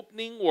the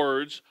opening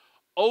words,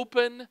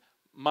 open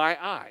my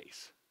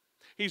eyes.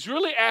 He's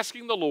really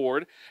asking the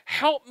Lord,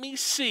 help me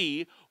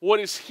see what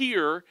is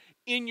here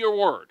in your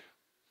word.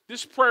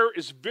 This prayer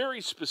is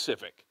very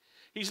specific.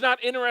 He's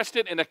not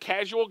interested in a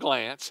casual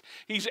glance.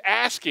 He's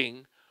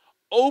asking,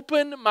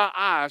 open my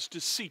eyes to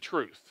see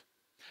truth.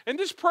 And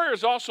this prayer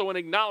is also an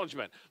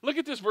acknowledgement. Look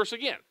at this verse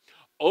again.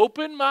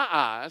 Open my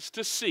eyes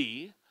to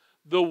see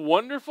the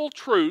wonderful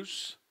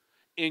truths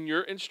in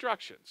your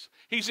instructions.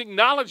 He's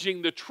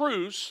acknowledging the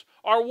truths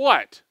are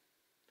what?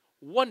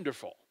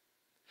 Wonderful.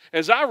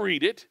 As I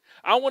read it,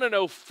 I want to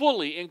know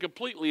fully and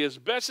completely, as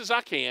best as I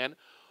can,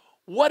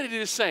 what it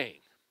is saying.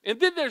 And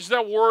then there's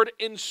the word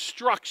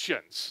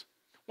instructions.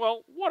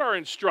 Well, what are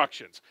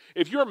instructions?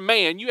 If you're a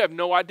man, you have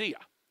no idea.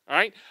 All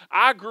right?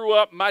 I grew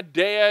up, my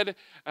dad,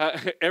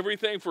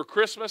 everything for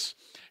Christmas,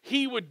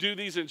 he would do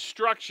these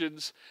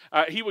instructions.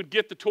 He would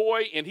get the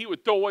toy and he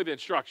would throw away the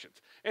instructions.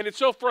 And it's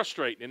so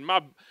frustrating. And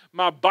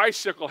my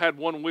bicycle had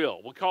one wheel.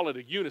 We'll call it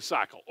a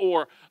unicycle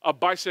or a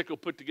bicycle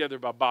put together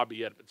by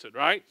Bobby Edmondson,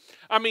 right?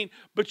 I mean,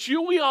 but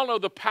we all know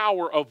the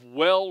power of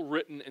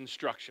well-written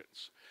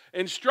instructions.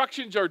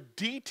 Instructions are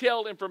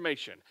detailed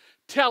information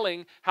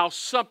telling how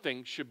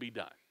something should be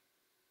done.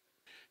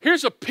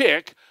 Here's a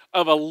pic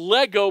of a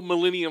Lego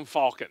Millennium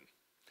Falcon.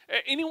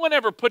 Anyone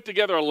ever put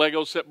together a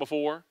Lego set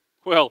before?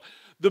 Well,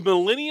 the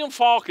Millennium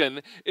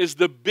Falcon is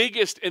the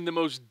biggest and the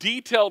most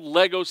detailed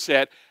Lego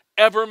set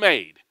ever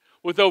made,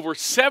 with over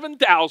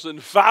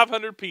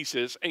 7,500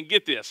 pieces, and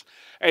get this,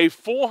 a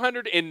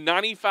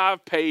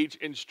 495-page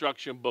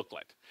instruction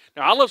booklet.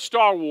 Now, I love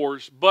Star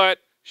Wars, but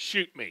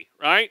shoot me,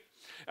 right?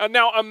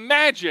 Now,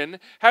 imagine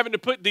having to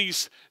put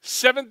these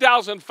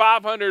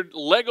 7,500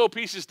 Lego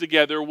pieces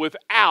together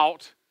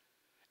without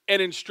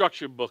an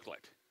instruction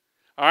booklet.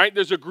 All right,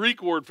 there's a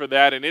Greek word for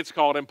that, and it's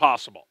called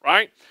impossible,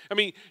 right? I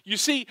mean, you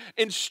see,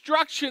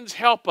 instructions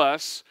help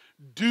us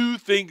do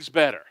things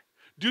better,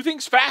 do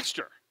things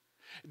faster,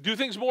 do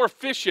things more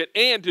efficient,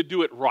 and to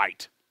do it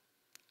right.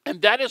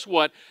 And that is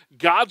what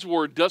God's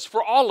word does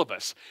for all of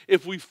us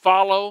if we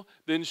follow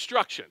the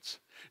instructions.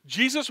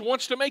 Jesus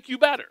wants to make you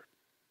better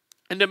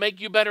and to make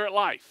you better at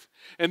life.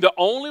 And the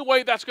only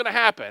way that's going to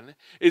happen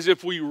is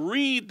if we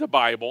read the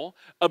Bible,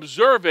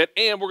 observe it,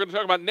 and we're going to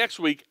talk about next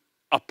week,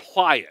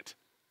 apply it.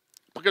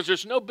 Because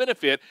there's no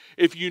benefit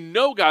if you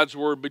know God's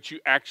word, but you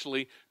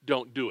actually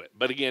don't do it.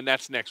 But again,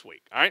 that's next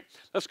week, all right?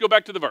 Let's go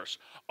back to the verse.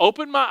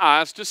 Open my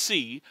eyes to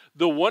see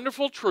the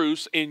wonderful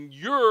truths in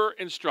your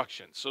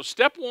instructions. So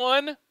step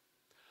 1,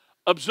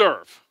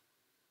 observe.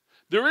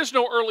 There is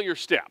no earlier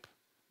step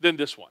than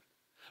this one.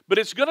 But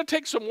it's going to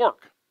take some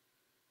work.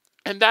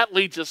 And that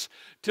leads us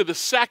to the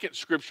second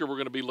scripture we're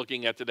going to be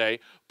looking at today,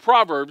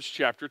 Proverbs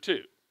chapter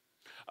 2.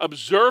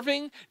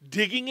 Observing,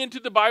 digging into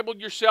the Bible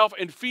yourself,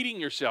 and feeding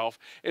yourself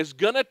is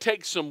going to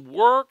take some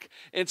work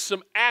and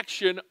some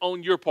action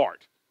on your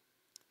part.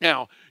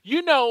 Now,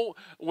 you know,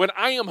 when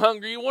I am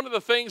hungry, one of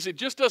the things that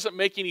just doesn't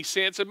make any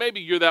sense, and maybe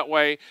you're that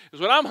way, is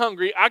when I'm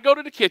hungry, I go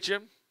to the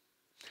kitchen,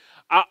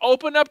 I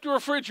open up the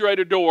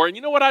refrigerator door, and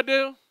you know what I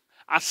do?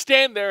 I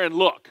stand there and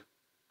look.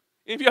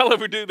 Any of y'all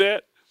ever do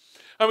that?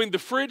 I mean, the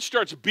fridge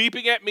starts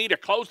beeping at me to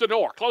close the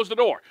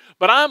door.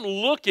 But I'm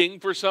looking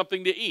for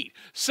something to eat.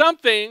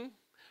 Something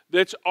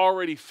that's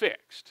already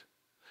fixed.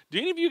 Do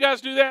any of you guys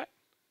do that?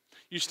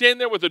 You stand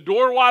there with the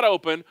door wide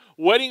open,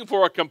 waiting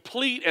for a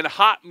complete and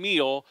hot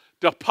meal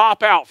to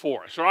pop out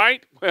for us,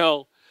 right?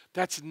 Well,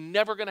 that's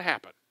never going to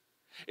happen.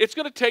 It's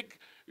going to take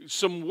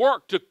some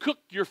work to cook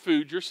your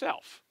food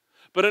yourself.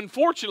 But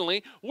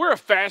unfortunately, we're a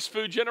fast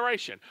food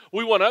generation.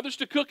 We want others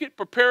to cook it,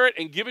 prepare it,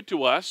 and give it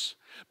to us.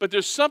 But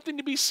there's something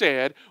to be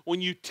said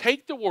when you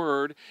take the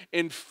word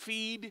and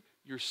feed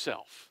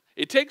yourself.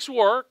 It takes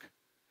work.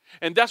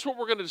 And that's what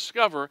we're going to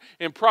discover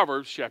in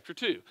Proverbs chapter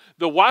 2.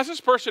 The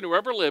wisest person who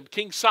ever lived,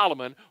 King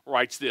Solomon,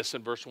 writes this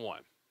in verse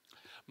 1.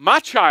 My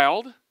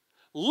child,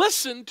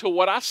 listen to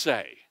what I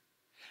say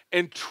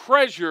and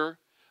treasure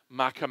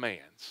my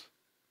commands.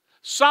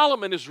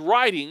 Solomon is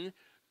writing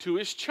to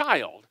his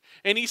child,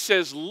 and he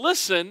says,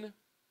 listen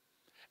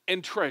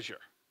and treasure.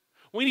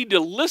 We need to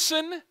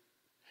listen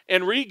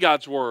and read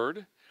God's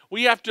word.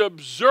 We have to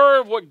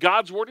observe what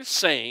God's word is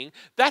saying.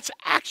 That's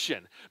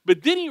action.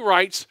 But then he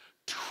writes,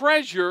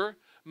 treasure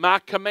my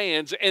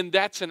commands, and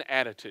that's an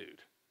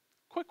attitude.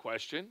 Quick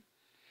question.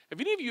 Have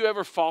any of you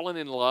ever fallen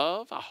in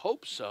love? I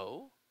hope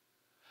so.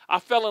 I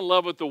fell in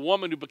love with the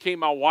woman who became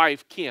my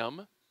wife,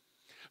 Kim.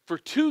 For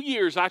 2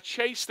 years, I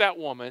chased that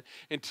woman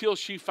until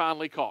she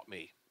finally caught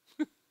me.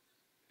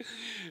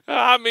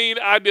 I mean,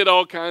 I did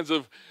all kinds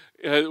of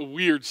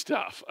weird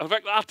stuff. In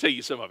fact, I'll tell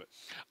you some of it.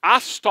 I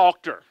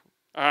stalked her.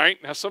 All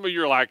right. Now, some of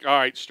you are like, all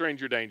right,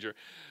 stranger danger.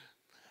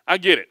 I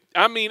get it.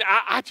 I mean,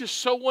 I just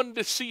so wanted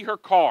to see her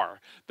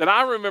car that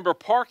I remember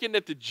parking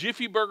at the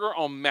Jiffy Burger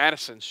on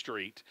Madison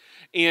Street.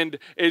 And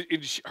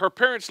her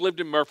parents lived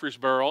in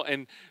Murfreesboro,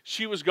 and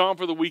she was gone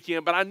for the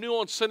weekend. But I knew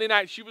on Sunday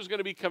night she was going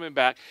to be coming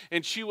back,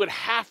 and she would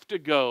have to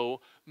go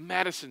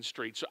Madison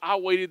Street. So I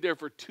waited there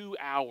for 2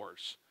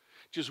 hours,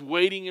 just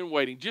waiting and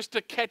waiting, just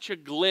to catch a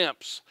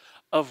glimpse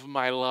of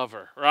my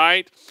lover,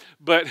 right?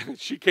 But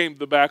she came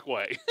the back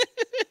way.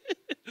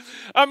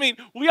 I mean,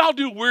 we all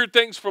do weird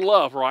things for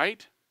love,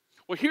 right?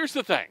 Well, here's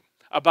the thing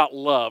about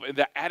love and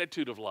the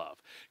attitude of love.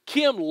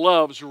 Kim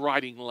loves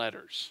writing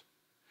letters.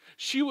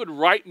 She would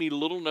write me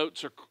little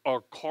notes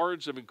or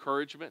cards of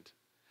encouragement.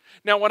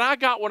 Now, when I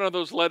got one of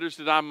those letters,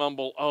 did I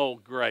mumble, oh,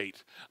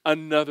 great,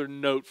 another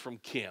note from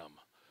Kim?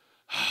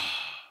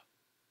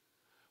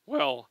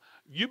 Well,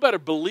 you better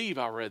believe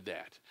I read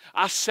that.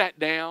 I sat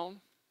down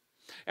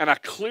and I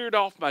cleared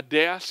off my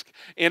desk,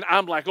 and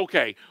I'm like,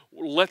 okay,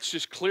 let's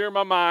just clear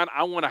my mind.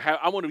 I want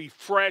to be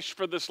fresh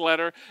for this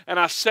letter. And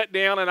I sat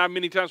down, and I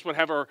many times would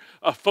have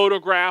a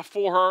photograph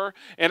for her,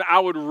 and I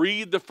would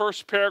read the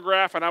first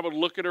paragraph, and I would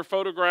look at her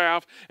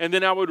photograph, and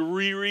then I would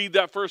reread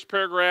that first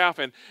paragraph,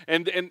 and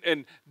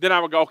then I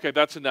would go, okay,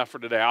 that's enough for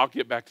today. I'll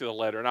get back to the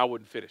letter, and I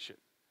wouldn't finish it.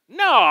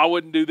 No, I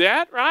wouldn't do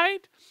that, right?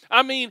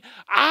 I mean,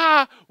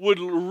 I would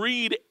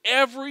read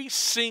every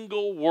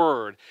single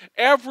word,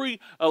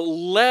 every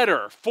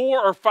letter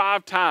 4 or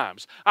 5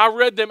 times. I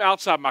read them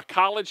outside my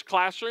college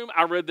classroom.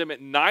 I read them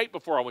at night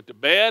before I went to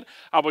bed.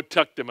 I would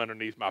tuck them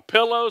underneath my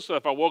pillow so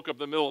if I woke up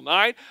in the middle of the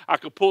night, I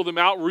could pull them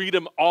out, read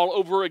them all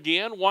over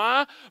again.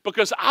 Why?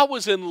 Because I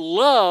was in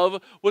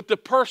love with the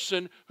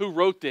person who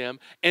wrote them,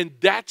 and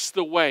that's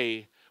the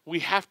way we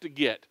have to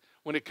get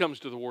when it comes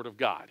to the Word of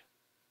God.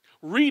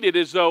 Read it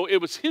as though it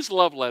was his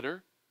love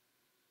letter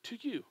to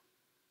you.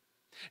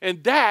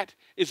 And that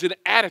is an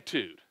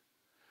attitude.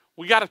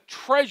 We got to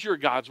treasure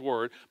God's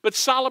word. But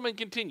Solomon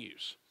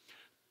continues,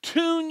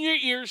 tune your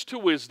ears to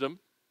wisdom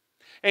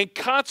and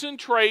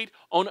concentrate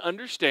on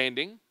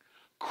understanding.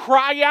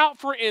 Cry out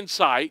for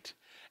insight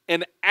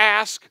and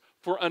ask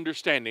for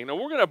understanding. Now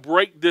we're going to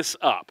break this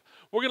up.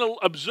 We're going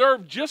to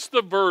observe just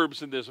the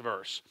verbs in this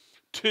verse.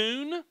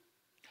 Tune,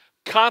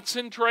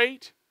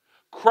 concentrate,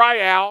 cry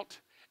out,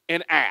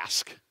 and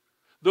ask.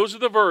 Those are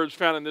the verbs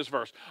found in this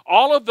verse.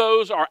 All of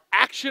those are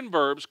action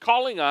verbs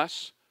calling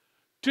us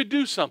to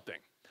do something.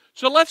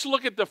 So let's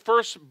look at the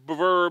first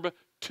verb,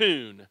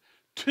 tune.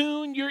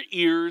 Tune your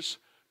ears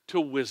to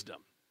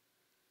wisdom.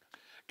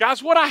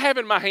 Guys, what I have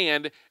in my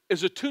hand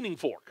is a tuning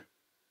fork.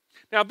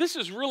 Now, this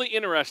is really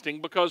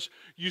interesting because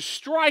you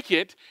strike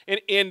it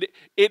and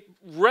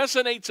it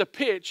resonates a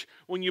pitch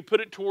when you put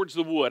it towards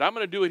the wood. I'm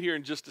going to do it here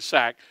in just a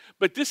sec.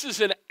 But this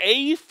is an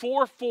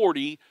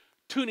A440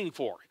 tuning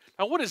fork.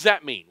 Now, what does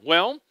that mean?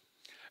 Well,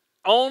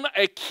 on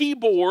a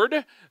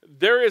keyboard,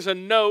 there is a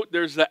note,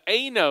 there's the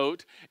A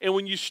note, and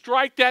when you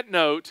strike that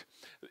note,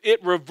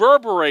 it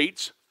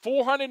reverberates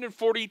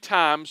 440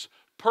 times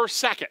per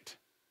second.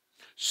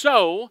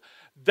 So,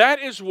 that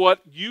is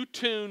what you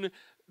tune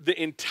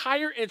the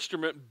entire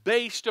instrument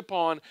based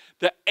upon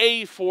the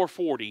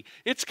A440.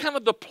 It's kind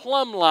of the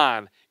plumb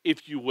line,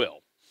 if you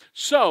will.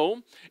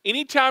 So,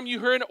 anytime you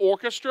hear an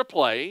orchestra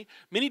play,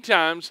 many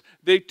times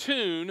they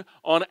tune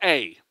on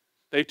A.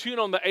 They tune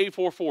on the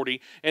A440,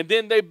 and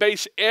then they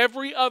base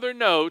every other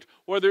note,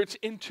 whether it's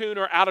in tune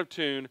or out of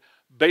tune,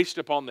 based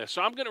upon this.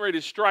 So I'm getting ready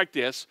to strike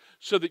this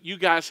so that you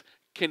guys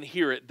can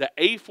hear it, the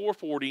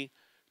A440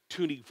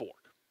 tuning fork.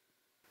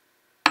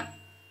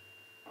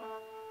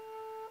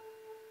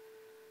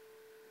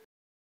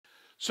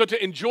 So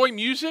to enjoy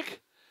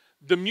music,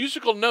 the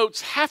musical notes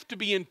have to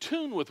be in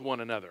tune with one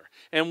another.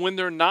 And when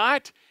they're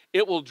not,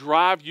 it will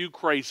drive you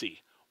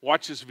crazy.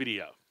 Watch this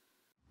video.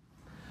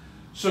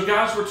 So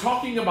guys, we're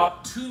talking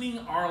about tuning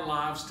our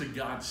lives to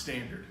God's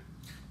standard.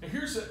 Now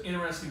here's an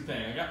interesting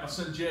thing. I got my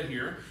son Jed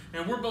here,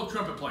 and we're both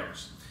trumpet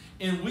players.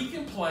 And we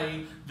can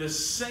play the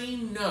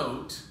same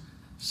note,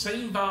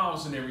 same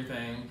vowels and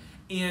everything,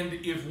 and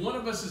if one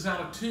of us is out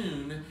of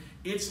tune,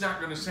 it's not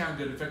going to sound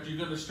good. In fact, you're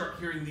going to start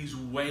hearing these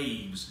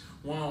waves.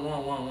 One,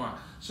 one, one, one.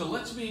 So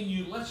let's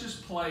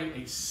just play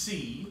a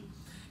C,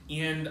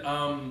 and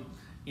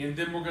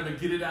then we're going to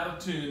get it out of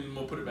tune, and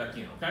we'll put it back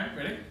in. Okay,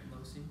 ready? Low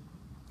C.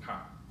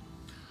 High.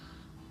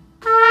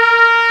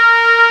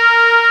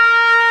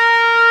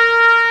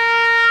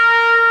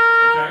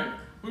 Okay,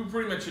 we were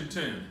pretty much in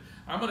tune.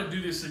 I'm going to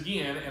do this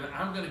again, and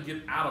I'm going to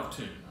get out of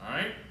tune, all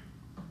right?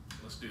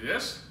 Let's do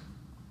this.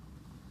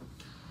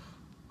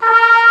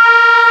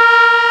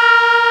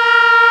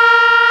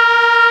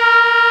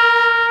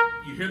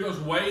 You hear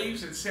those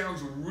waves? It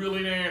sounds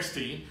really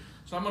nasty.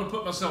 So I'm going to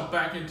put myself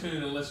back in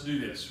tune, and let's do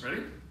this.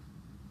 Ready?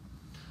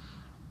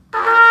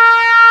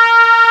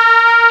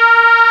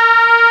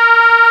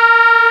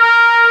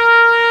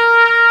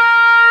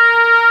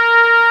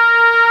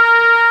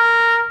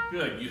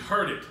 Good. You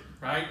heard it,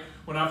 right?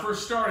 When I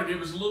first started, it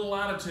was a little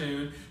out of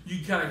tune.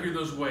 You kind of hear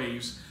those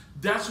waves.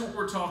 That's what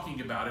we're talking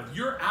about. If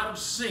you're out of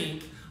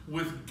sync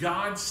with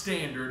God's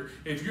standard,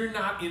 if you're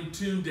not in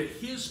tune to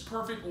His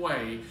perfect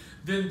way,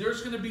 then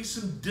there's going to be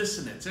some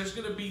dissonance. There's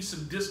going to be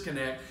some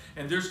disconnect,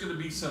 and there's going to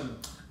be some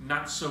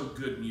not so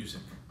good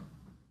music.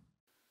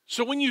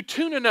 So when you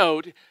tune a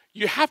note,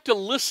 you have to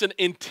listen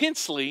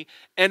intensely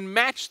and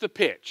match the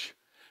pitch.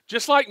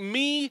 Just like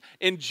me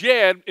and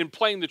Jed in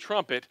playing the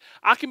trumpet,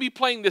 I can be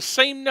playing the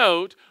same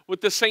note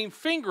with the same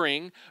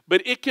fingering,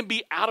 but it can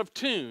be out of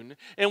tune.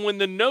 And when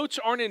the notes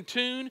aren't in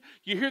tune,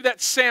 you hear that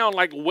sound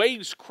like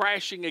waves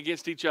crashing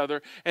against each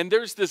other, and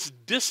there's this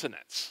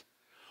dissonance.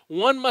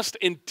 One must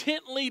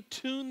intently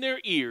tune their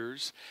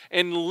ears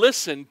and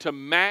listen to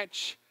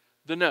match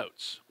the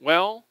notes.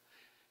 Well,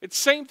 it's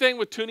the same thing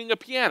with tuning a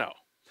piano.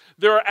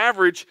 There are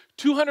average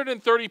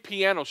 230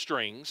 piano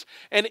strings,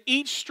 and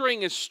each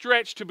string is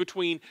stretched to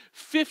between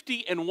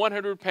 50 and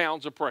 100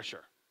 pounds of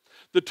pressure.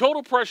 The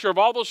total pressure of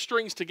all those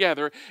strings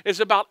together is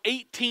about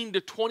 18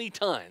 to 20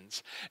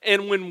 tons.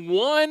 And when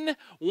one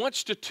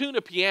wants to tune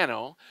a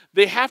piano,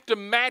 they have to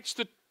match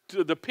the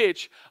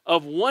pitch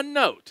of one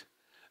note,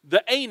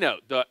 the A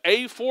note, the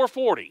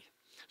A440.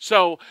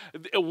 So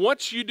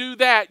once you do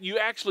that, you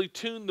actually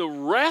tune the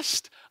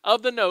rest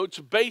of the notes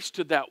based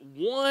to that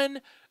one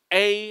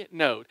A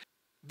note.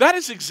 That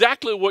is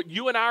exactly what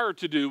you and I are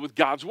to do with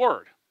God's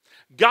Word.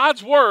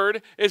 God's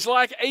Word is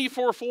like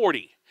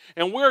A440,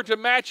 and we're to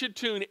match and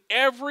tune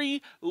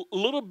every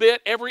little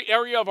bit, every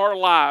area of our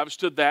lives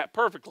to that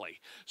perfectly.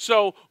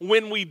 So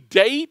when we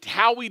date,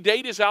 how we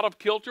date is out of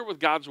kilter with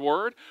God's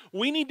Word.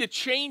 We need to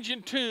change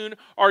and tune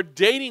our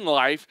dating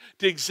life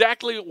to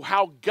exactly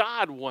how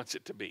God wants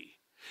it to be.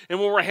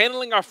 And when we're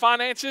handling our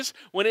finances,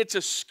 when it's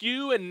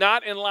askew and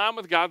not in line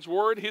with God's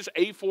Word, His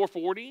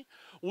A440,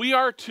 we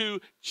are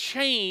to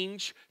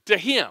change to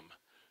Him.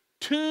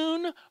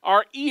 Tune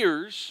our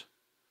ears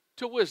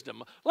to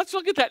wisdom. Let's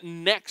look at that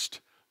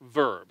next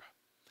verb.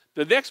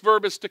 The next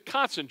verb is to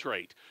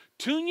concentrate.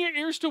 Tune your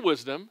ears to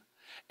wisdom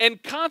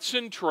and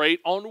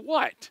concentrate on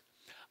what?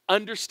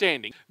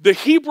 Understanding. The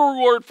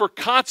Hebrew word for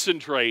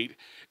concentrate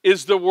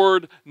is the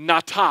word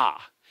natah,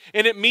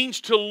 and it means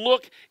to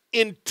look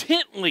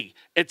intently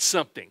at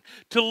something,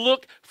 to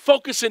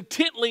focus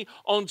intently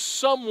on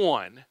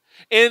someone,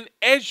 and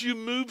as you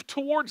move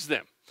towards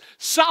them.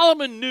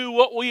 Solomon knew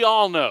what we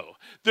all know,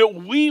 that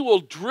we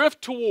will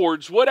drift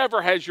towards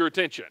whatever has your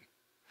attention.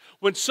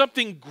 When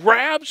something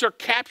grabs or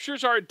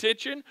captures our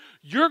attention,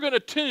 you're going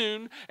to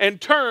tune and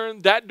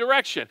turn that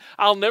direction.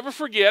 I'll never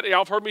forget,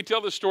 y'all have heard me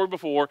tell this story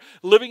before,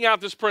 living out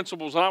this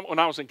principle when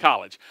I was in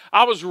college.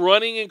 I was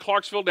running in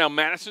Clarksville down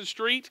Madison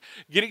Street,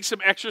 getting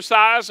some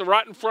exercise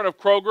right in front of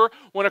Kroger,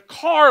 when a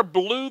car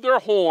blew their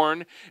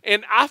horn,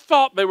 and I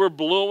thought they were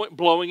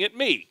blowing at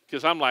me,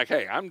 because I'm like,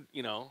 hey, I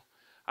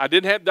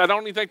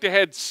don't even think they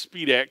had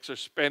Speedex or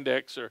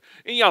Spandex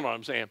and y'all know what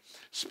I'm saying.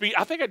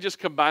 I think I just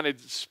combined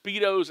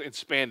Speedos and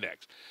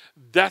Spandex.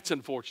 That's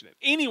unfortunate.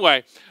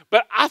 Anyway,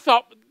 but I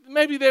thought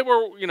maybe they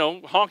were,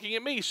 honking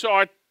at me. So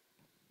I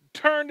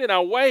turned and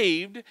I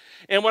waved.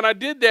 And when I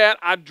did that,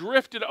 I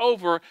drifted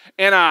over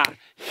and I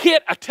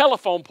hit a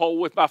telephone pole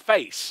with my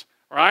face,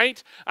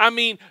 right? I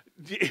mean,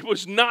 it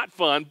was not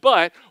fun,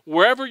 but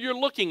wherever you're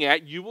looking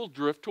at, you will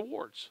drift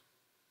towards.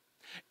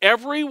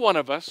 Every one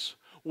of us,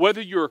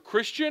 whether you're a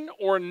Christian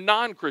or a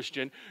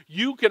non-Christian,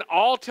 you can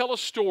all tell a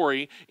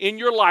story in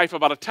your life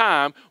about a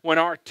time when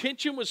our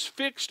attention was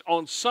fixed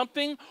on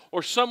something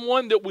or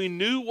someone that we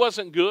knew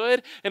wasn't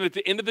good, and at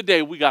the end of the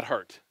day, we got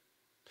hurt.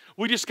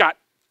 We just got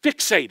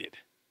fixated.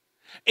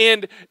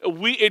 And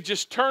it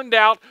just turned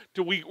out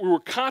to we were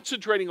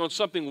concentrating on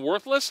something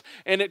worthless,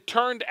 and it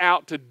turned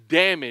out to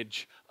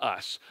damage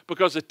us,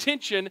 because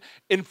attention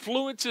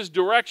influences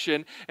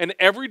direction, and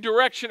every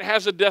direction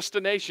has a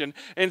destination.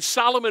 And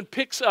Solomon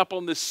picks up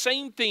on the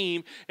same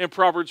theme in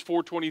Proverbs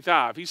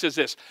 4:25. He says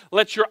this: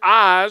 let your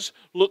eyes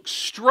look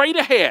straight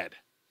ahead,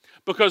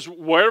 because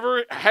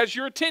wherever has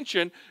your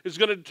attention is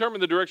going to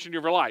determine the direction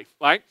of your life,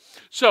 right?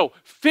 So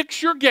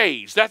fix your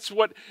gaze. That's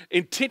what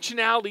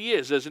intentionality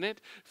is, isn't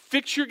it?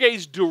 Fix your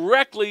gaze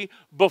directly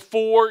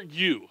before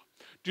you.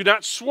 Do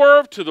not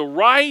swerve to the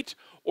right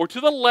or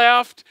to the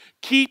left.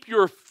 Keep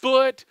your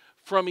foot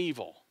from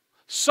evil.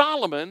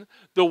 Solomon,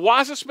 the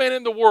wisest man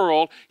in the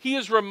world, he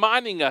is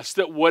reminding us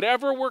that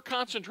whatever we're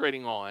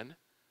concentrating on,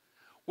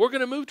 we're going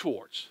to move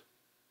towards.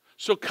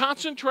 So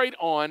concentrate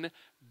on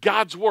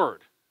God's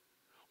Word.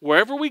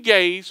 Wherever we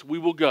gaze, we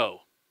will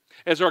go.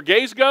 As our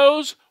gaze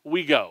goes,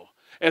 we go.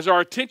 As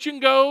our attention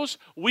goes,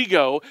 we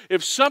go.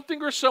 If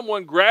something or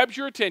someone grabs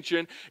your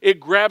attention, it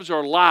grabs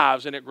our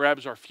lives and it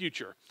grabs our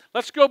future.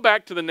 Let's go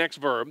back to the next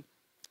verb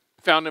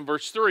found in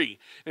verse 3.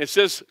 And it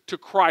says to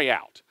cry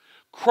out.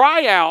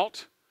 Cry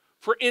out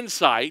for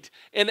insight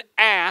and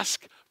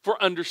ask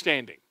for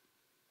understanding.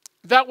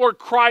 That word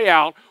cry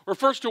out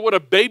refers to what a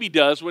baby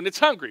does when it's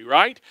hungry,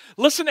 right?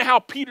 Listen to how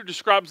Peter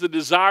describes the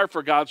desire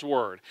for God's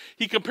word.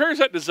 He compares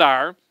that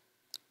desire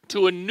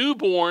to a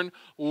newborn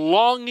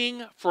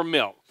longing for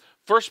milk.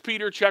 1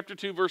 Peter chapter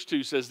 2, verse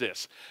 2 says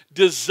this,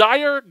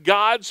 desire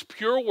God's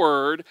pure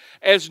word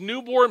as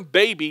newborn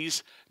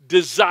babies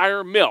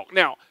desire milk.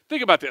 Now,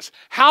 think about this.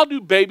 How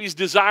do babies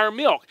desire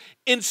milk?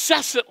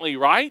 Incessantly,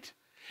 right?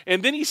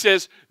 And then he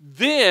says,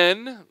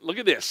 then, look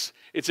at this.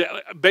 It's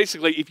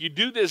basically, if you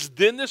do this,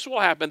 then this will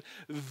happen.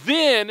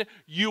 Then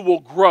you will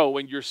grow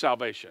in your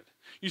salvation.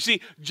 You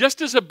see,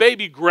 just as a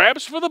baby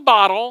grabs for the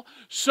bottle,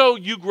 so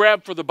you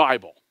grab for the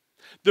Bible.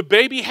 The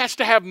baby has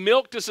to have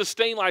milk to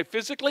sustain life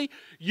physically.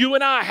 You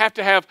and I have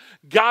to have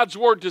God's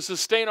word to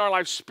sustain our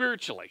life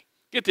spiritually.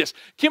 Get this.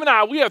 Kim and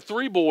I, we have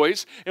 3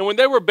 boys, and when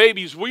they were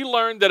babies, we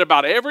learned that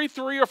about every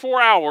 3 or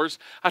 4 hours,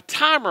 a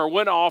timer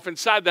went off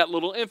inside that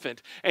little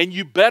infant, and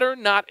you better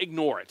not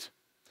ignore it.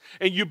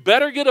 And you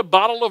better get a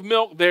bottle of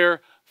milk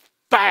there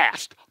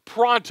fast,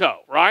 pronto,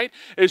 right?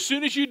 As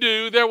soon as you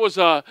do, there was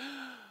a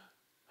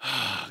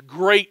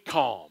great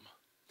calm.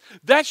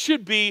 That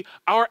should be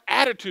our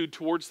attitude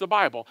towards the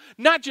Bible.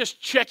 Not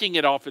just checking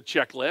it off a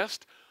checklist,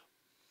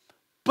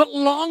 but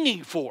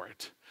longing for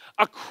it,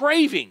 a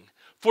craving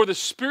for the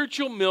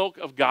spiritual milk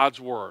of God's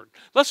word.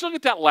 Let's look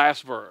at that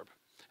last verb.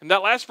 And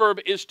that last verb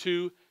is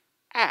to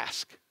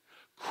ask.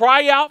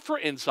 Cry out for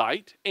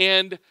insight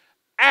and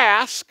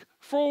ask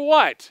for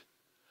what?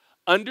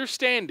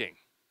 Understanding.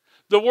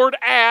 The word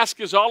ask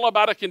is all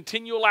about a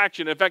continual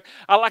action. In fact,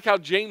 I like how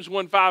James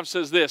 1:5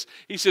 says this.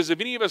 He says, if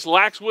any of us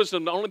lacks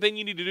wisdom, the only thing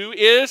you need to do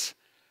is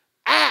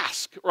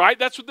ask, right?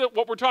 That's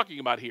what we're talking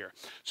about here.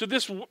 So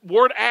this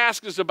word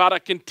ask is about a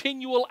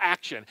continual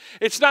action.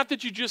 It's not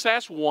that you just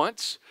ask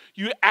once.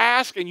 You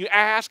ask and you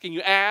ask and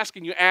you ask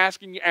and you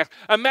ask and you ask.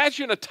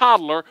 Imagine a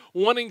toddler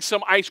wanting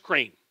some ice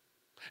cream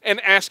and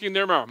asking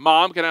their mom,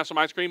 Mom, can I have some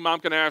ice cream? Mom,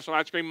 can I have some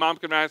ice cream? Mom,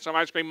 can I have some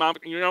ice cream? Mom,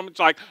 you know, it's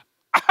like,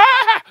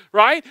 ah,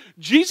 right?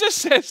 Jesus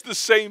says the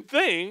same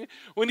thing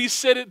when he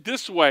said it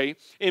this way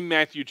in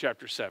Matthew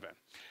chapter 7.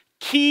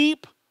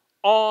 Keep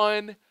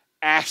on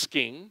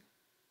asking,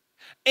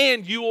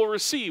 and you will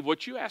receive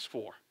what you ask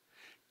for.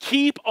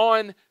 Keep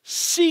on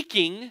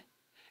seeking,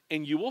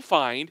 and you will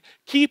find.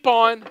 Keep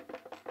on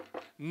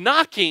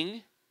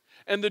knocking,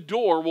 and the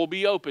door will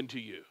be open to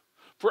you.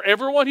 For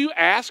everyone who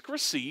asks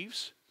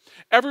receives,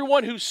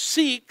 everyone who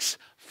seeks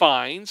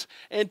finds,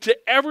 and to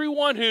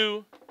everyone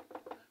who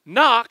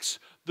knocks,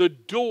 the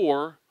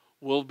door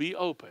will be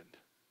opened.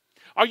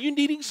 Are you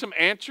needing some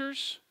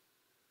answers?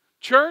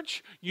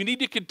 Church, you need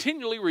to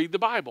continually read the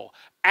Bible.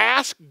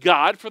 Ask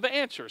God for the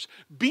answers.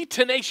 Be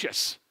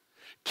tenacious.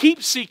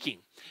 Keep seeking.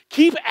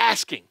 Keep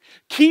asking.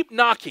 Keep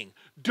knocking.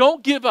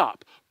 Don't give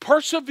up.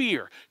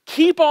 Persevere.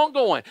 Keep on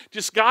going.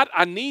 Just, God,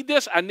 I need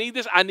this. I need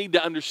this. I need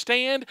to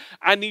understand.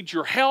 I need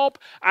your help.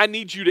 I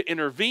need you to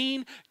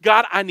intervene.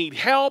 God, I need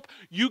help.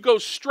 You go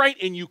straight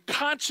and you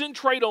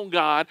concentrate on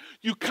God.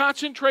 You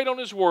concentrate on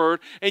his word,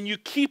 and you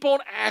keep on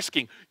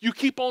asking. You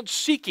keep on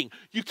seeking.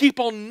 You keep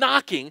on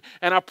knocking.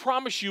 And I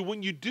promise you,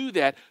 when you do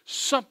that,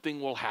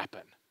 something will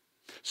happen.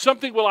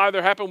 Something will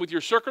either happen with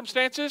your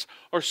circumstances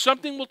or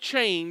something will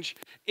change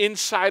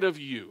inside of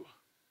you.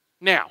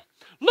 Now,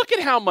 look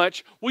at how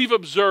much we've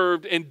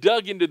observed and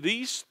dug into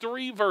these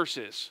 3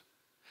 verses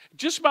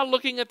just by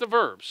looking at the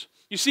verbs.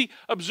 You see,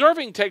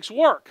 observing takes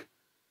work,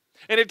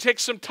 and it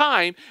takes some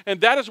time,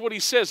 and that is what he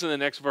says in the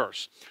next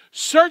verse.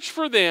 Search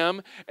for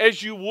them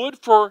as you would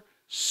for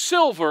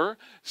silver.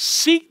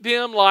 Seek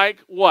them like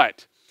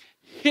what?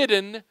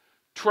 Hidden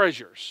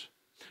treasures.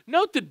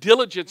 Note the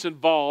diligence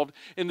involved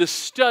in the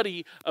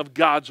study of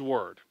God's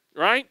word.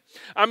 Right?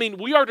 I mean,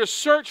 we are to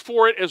search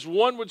for it as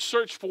one would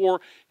search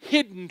for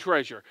hidden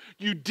treasure.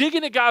 You dig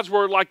into God's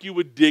word like you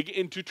would dig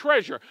into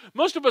treasure.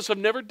 Most of us have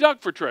never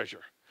dug for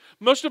treasure.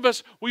 Most of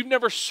us, we've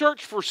never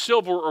searched for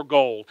silver or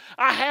gold.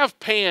 I have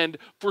panned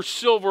for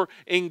silver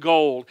and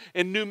gold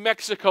in New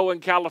Mexico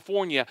and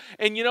California.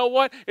 And you know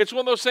what? It's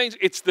one of those things,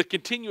 it's the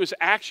continuous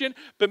action,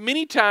 but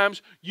many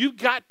times you've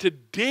got to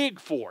dig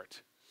for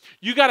it.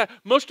 You got to,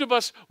 most of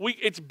us,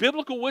 it's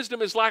biblical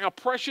wisdom is like a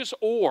precious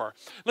ore.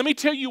 Let me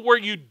tell you where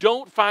you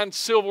don't find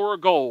silver or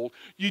gold.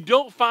 You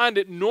don't find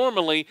it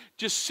normally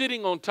just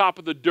sitting on top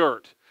of the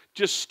dirt,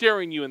 just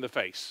staring you in the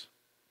face.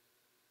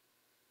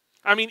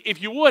 I mean,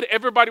 if you would,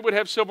 everybody would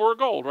have silver or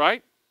gold,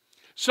 right?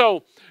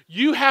 So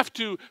you have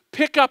to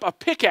pick up a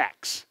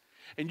pickaxe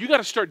and you got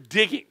to start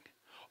digging,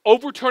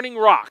 overturning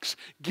rocks,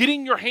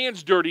 getting your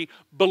hands dirty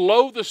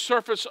below the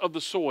surface of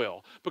the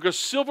soil, because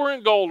silver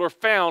and gold are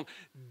found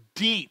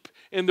deep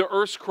in the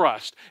earth's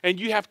crust, and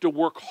you have to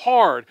work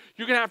hard.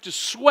 You're going to have to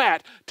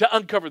sweat to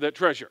uncover that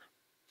treasure.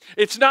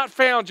 It's not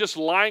found just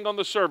lying on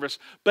the surface,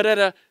 but at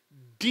a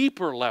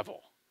deeper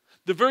level.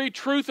 The very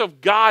truth of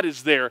God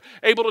is there,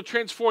 able to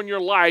transform your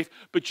life,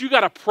 but you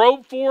got to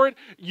probe for it.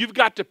 You've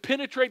got to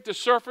penetrate the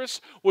surface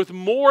with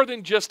more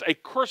than just a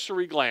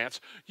cursory glance.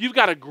 You've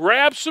got to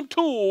grab some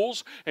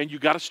tools and you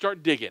got to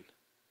start digging.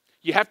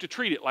 You have to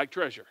treat it like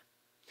treasure.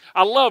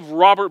 I love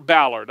Robert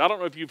Ballard. I don't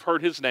know if you've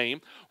heard his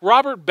name.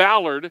 Robert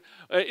Ballard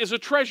is a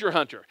treasure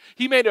hunter.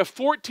 He made a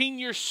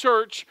 14-year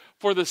search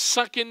for the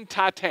sunken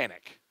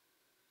Titanic.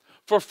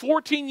 For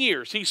 14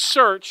 years, he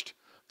searched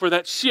for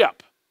that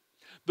ship.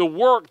 The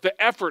work,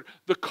 the effort,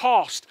 the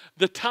cost,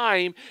 the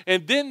time,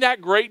 and then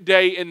that great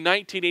day in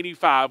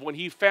 1985 when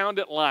he found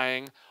it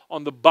lying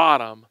on the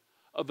bottom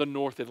of the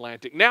North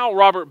Atlantic. Now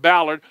Robert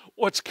Ballard,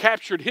 what's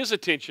captured his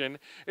attention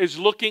is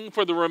looking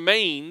for the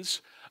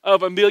remains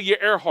of Amelia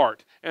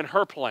Earhart and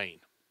her plane.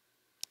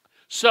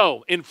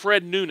 So, in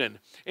Fred Noonan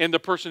and the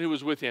person who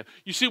was with him.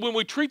 You see, when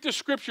we treat the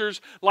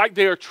scriptures like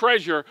they are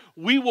treasure,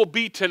 we will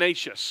be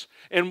tenacious.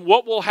 And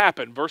what will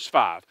happen? Verse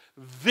 5.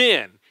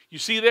 Then, you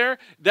see there?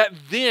 That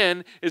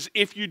then is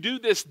if you do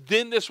this,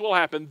 then this will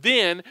happen.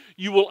 Then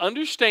you will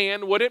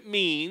understand what it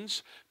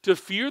means to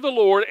fear the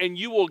Lord, and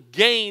you will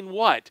gain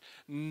what?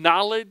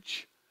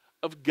 Knowledge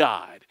of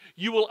God.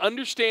 You will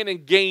understand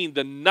and gain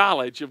the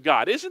knowledge of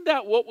God. Isn't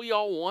that what we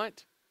all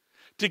want?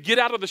 To get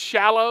out of the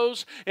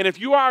shallows. And if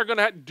you are going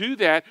to do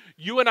that,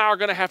 you and I are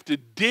going to have to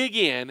dig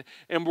in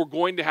and we're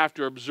going to have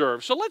to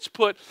observe. So let's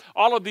put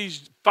all of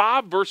these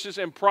 5 verses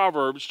in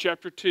Proverbs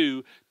chapter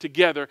 2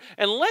 together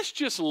and let's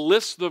just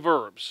list the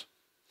verbs.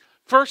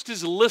 First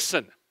is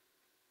listen,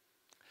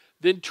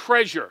 then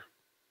treasure,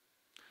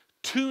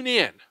 tune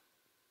in,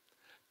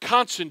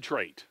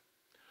 concentrate,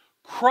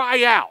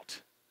 cry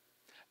out,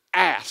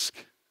 ask,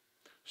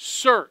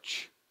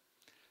 search,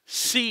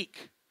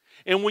 seek.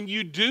 And when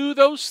you do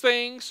those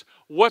things,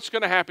 what's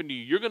going to happen to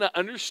you? You're going to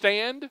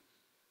understand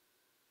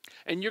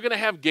and you're going to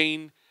have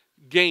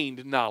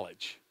gained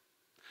knowledge.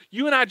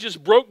 You and I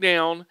just broke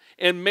down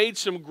and made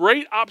some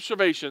great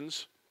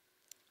observations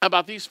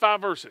about these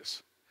 5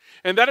 verses.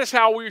 And that is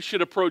how we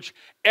should approach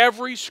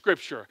every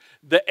scripture.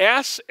 The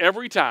S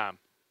every time.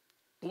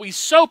 We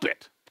soap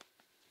it,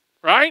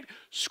 right?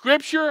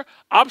 Scripture,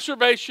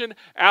 observation,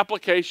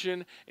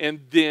 application,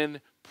 and then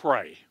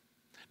pray.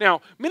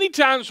 Now, many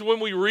times when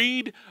we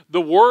read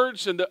the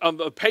words and on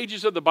the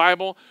pages of the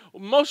Bible,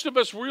 most of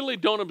us really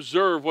don't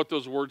observe what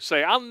those words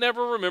say. I'll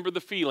never remember the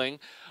feeling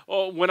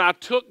when I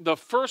took the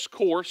first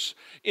course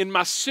in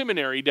my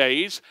seminary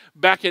days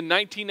back in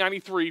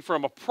 1993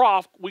 from a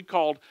prof we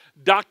called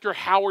Dr.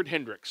 Howard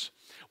Hendricks.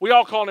 We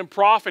all called him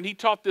Prof, and he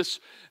taught this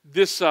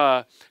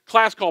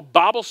class called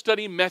Bible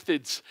Study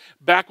Methods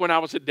back when I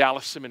was at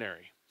Dallas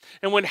Seminary.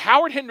 And when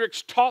Howard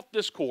Hendricks taught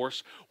this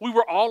course, we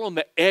were all on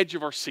the edge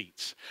of our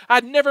seats.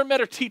 I'd never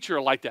met a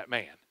teacher like that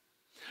man.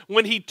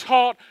 When he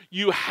taught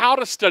you how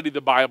to study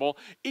the Bible,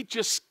 it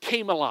just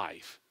came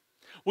alive.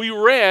 We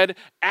read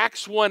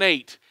Acts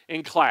 1:8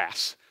 in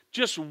class,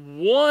 just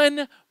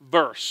one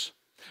verse,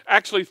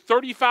 actually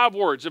 35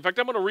 words. In fact,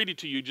 I'm going to read it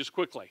to you just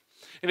quickly.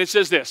 And it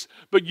says this,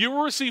 "But you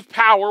will receive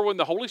power when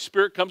the Holy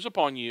Spirit comes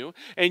upon you,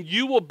 and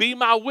you will be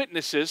my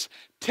witnesses,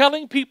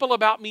 telling people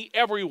about me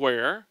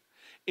everywhere,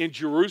 in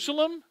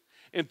Jerusalem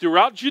and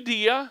throughout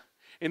Judea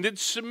and then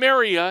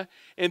Samaria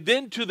and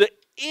then to the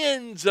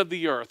ends of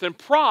the earth." And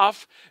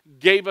Prof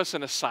gave us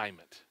an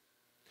assignment.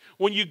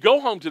 When you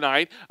go home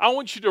tonight, I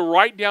want you to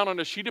write down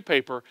on a sheet of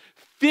paper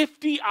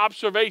 50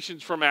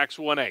 observations from Acts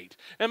 1:8.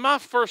 And my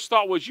first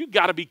thought was, you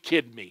got to be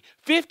kidding me.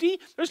 50?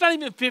 There's not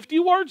even 50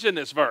 words in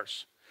this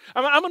verse.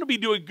 I'm going to be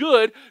doing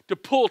good to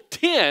pull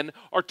 10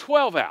 or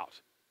 12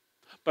 out.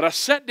 But I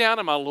sat down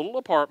in my little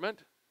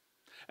apartment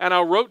and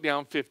I wrote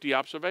down 50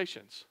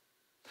 observations.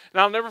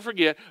 And I'll never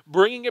forget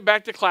bringing it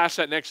back to class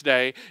that next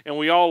day, and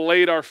we all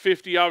laid our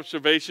 50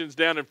 observations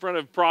down in front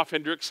of Prof.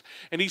 Hendricks,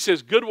 and he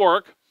says, "Good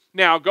work.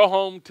 Now go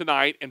home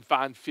tonight and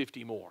find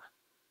 50 more."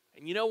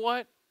 And you know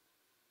what?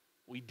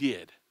 We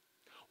did.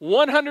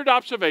 100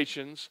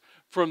 observations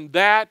from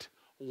that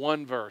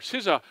one verse.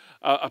 Here's a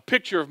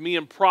picture of me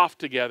and Prof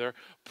together.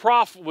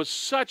 Prof was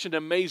such an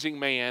amazing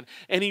man,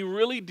 and he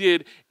really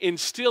did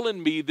instill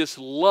in me this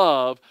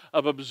love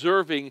of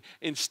observing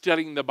and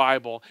studying the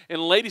Bible.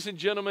 And ladies and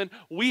gentlemen,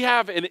 we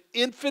have an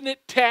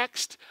infinite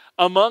text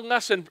among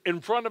us and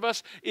in front of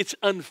us. It's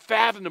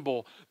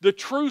unfathomable. The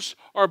truths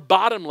are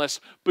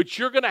bottomless, but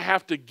you're going to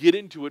have to get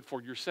into it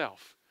for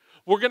yourself.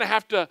 We're going to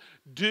have to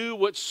do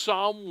what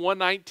Psalm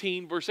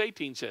 119 verse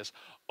 18 says.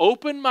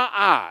 "Open my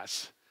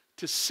eyes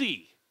to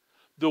see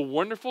the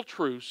wonderful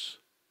truths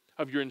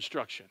of your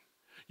instruction."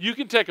 You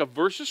can take a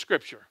verse of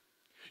Scripture,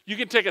 you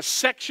can take a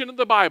section of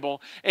the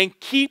Bible, and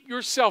keep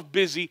yourself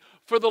busy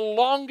for the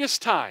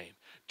longest time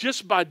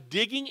just by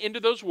digging into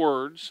those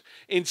words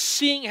and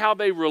seeing how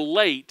they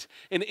relate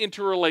and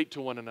interrelate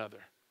to one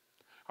another.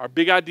 Our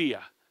big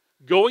idea,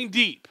 going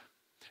deep,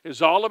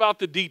 is all about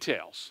the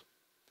details.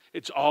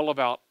 It's all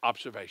about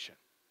observation.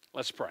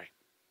 Let's pray.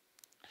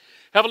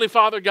 Heavenly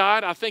Father,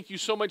 God, I thank you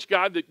so much,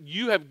 God, that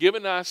you have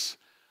given us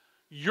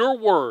your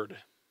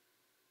word.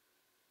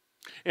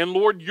 And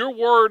Lord, your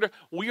word,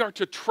 we are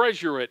to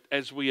treasure it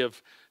as we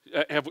have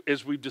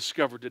as we've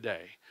discovered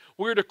today.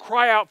 We're to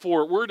cry out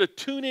for it. We're to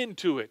tune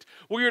into it.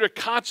 We are to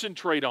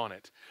concentrate on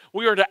it.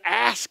 We are to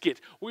ask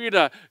it. We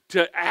are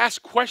to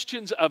ask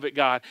questions of it,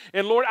 God.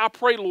 And Lord, I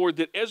pray, Lord,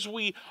 that as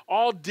we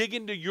all dig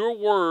into your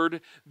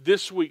word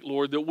this week,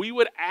 Lord, that we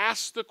would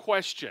ask the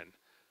question.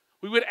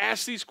 We would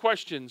ask these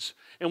questions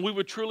and we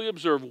would truly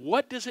observe,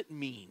 what does it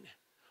mean?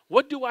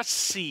 What do I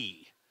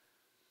see?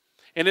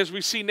 And as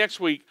we see next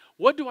week,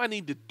 what do I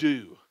need to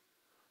do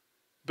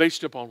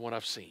based upon what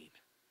I've seen?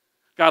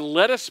 God,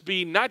 let us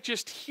be not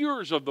just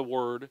hearers of the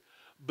word,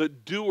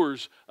 but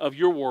doers of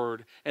your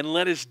word, and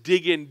let us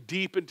dig in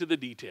deep into the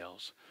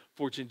details.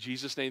 For it's in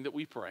Jesus' name that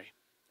we pray.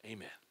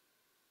 Amen.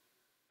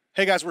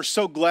 Hey guys, we're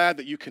so glad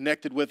that you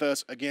connected with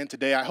us again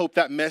today. I hope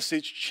that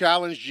message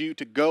challenged you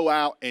to go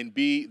out and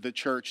be the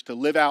church, to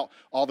live out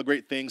all the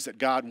great things that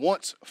God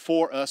wants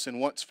for us and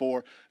wants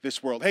for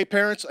this world. Hey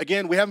parents,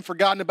 again, we haven't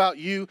forgotten about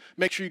you.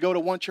 Make sure you go to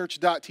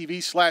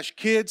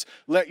oneChurch.tv/kids.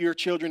 Let your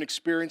children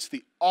experience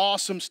the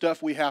awesome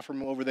stuff we have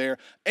from over there.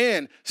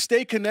 And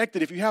stay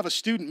connected. If you have a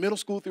student, middle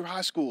school through high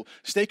school,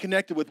 stay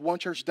connected with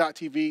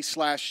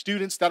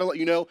oneChurch.tv/students. That'll let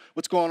you know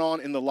what's going on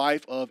in the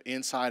life of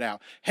Inside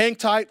Out. Hang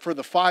tight for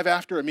the 5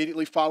 after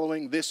immediately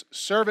following this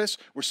service.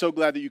 We're so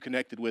glad that you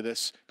connected with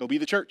us. Go be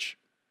the church.